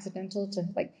somehow accidental to,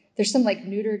 like, there's some like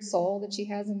neutered soul that she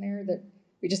has in there that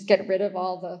we just get rid of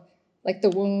all the, like the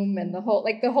womb and the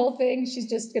whole thing. She's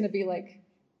just going to be like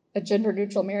a gender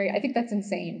neutral Mary. I think that's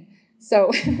insane. So,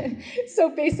 so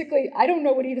basically, I don't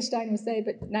know what Edith Stein would say,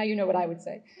 but now you know what I would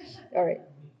say. All right,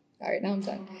 now I'm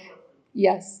done.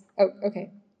 Yes. Oh,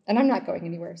 okay. And I'm not going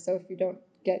anywhere. So if you don't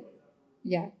get,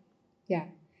 yeah.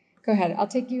 Go ahead. I'll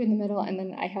take you in the middle, and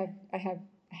then I have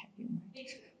you.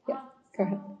 Yeah. Go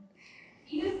ahead.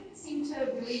 Edith seemed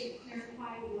to really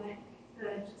clarify what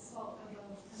the gestalt of a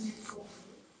feminine soul is.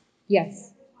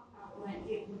 Yes. Talk about what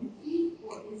it wouldn't be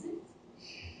or isn't,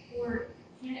 or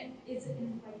can it? Is it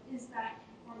in, like, is that,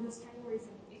 are those categories of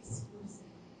exclusive?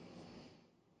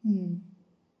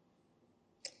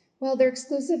 Well, they're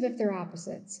exclusive if they're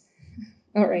opposites.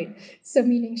 All right. So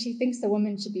meaning she thinks the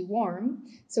woman should be warm.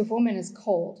 So if a woman is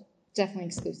cold, definitely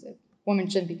exclusive. Woman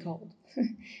shouldn't be cold.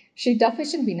 She definitely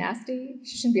shouldn't be nasty.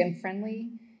 She shouldn't be unfriendly.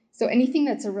 So anything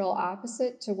that's a real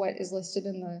opposite to what is listed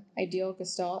in the ideal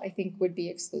gestalt, I think, would be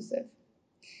exclusive.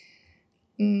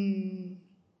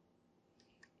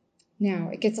 Now,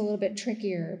 it gets a little bit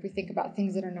trickier if we think about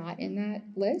things that are not in that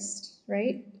list,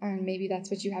 right? And maybe that's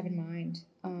what you have in mind.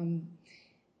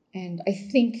 And I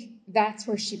think that's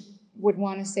where she would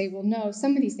want to say, well, no,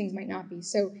 some of these things might not be.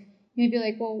 So maybe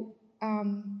like, well,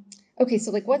 okay,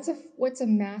 so like what's a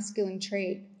masculine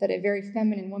trait that a very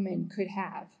feminine woman could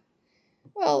have?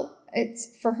 Well, it's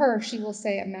for her, she will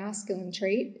say a masculine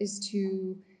trait is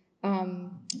to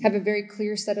have a very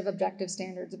clear set of objective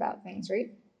standards about things,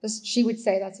 right? She would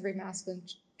say that's a very masculine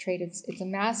trait. It's a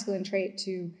masculine trait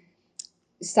to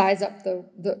size up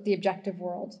the objective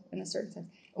world in a certain sense.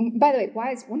 By the way,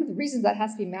 why is one of the reasons that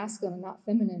has to be masculine and not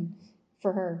feminine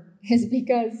for her is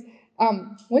because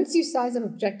once you size up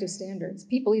objective standards,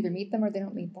 people either meet them or they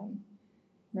don't meet them,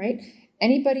 right?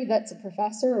 Anybody that's a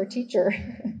professor or a teacher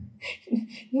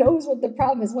knows what the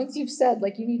problem is. Once you've said,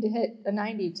 like, you need to hit a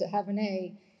 90 to have an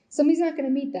A, somebody's not going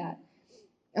to meet that.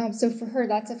 So for her,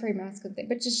 that's a very masculine thing.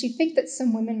 But does she think that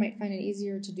some women might find it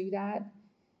easier to do that?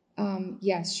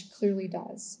 Yes, she clearly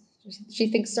does. She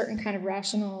thinks certain kind of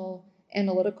rational,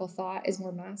 analytical thought is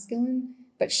more masculine,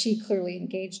 but she clearly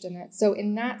engaged in it. So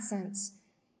in that sense,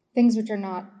 things which are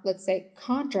not, let's say,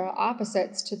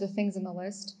 opposites to the things in the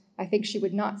list, I think she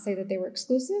would not say that they were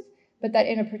exclusive, but that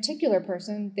in a particular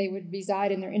person, they would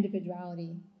reside in their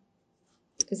individuality.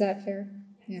 Is that fair?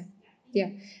 Yeah.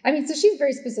 I mean, so she's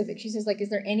very specific. She says, like, is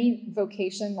there any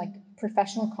vocation, like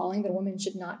professional calling, that a woman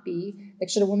should not be? Like,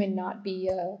 should a woman not be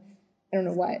a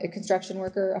construction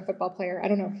worker, a football player? I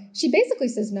don't know. She basically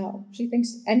says no. She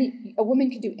thinks a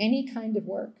woman could do any kind of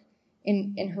work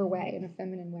in her way, in a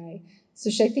feminine way. So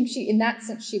I think in that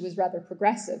sense, she was rather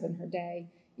progressive in her day,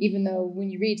 even though when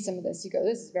you read some of this, you go,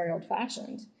 this is very old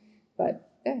fashioned. But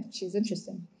yeah, she's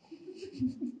interesting.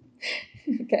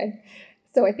 Okay.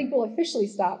 So I think we'll officially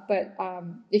stop, but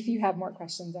if you have more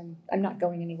questions, I'm not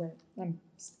going anywhere. I'm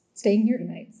staying here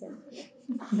tonight. So,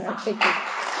 thank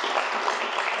you.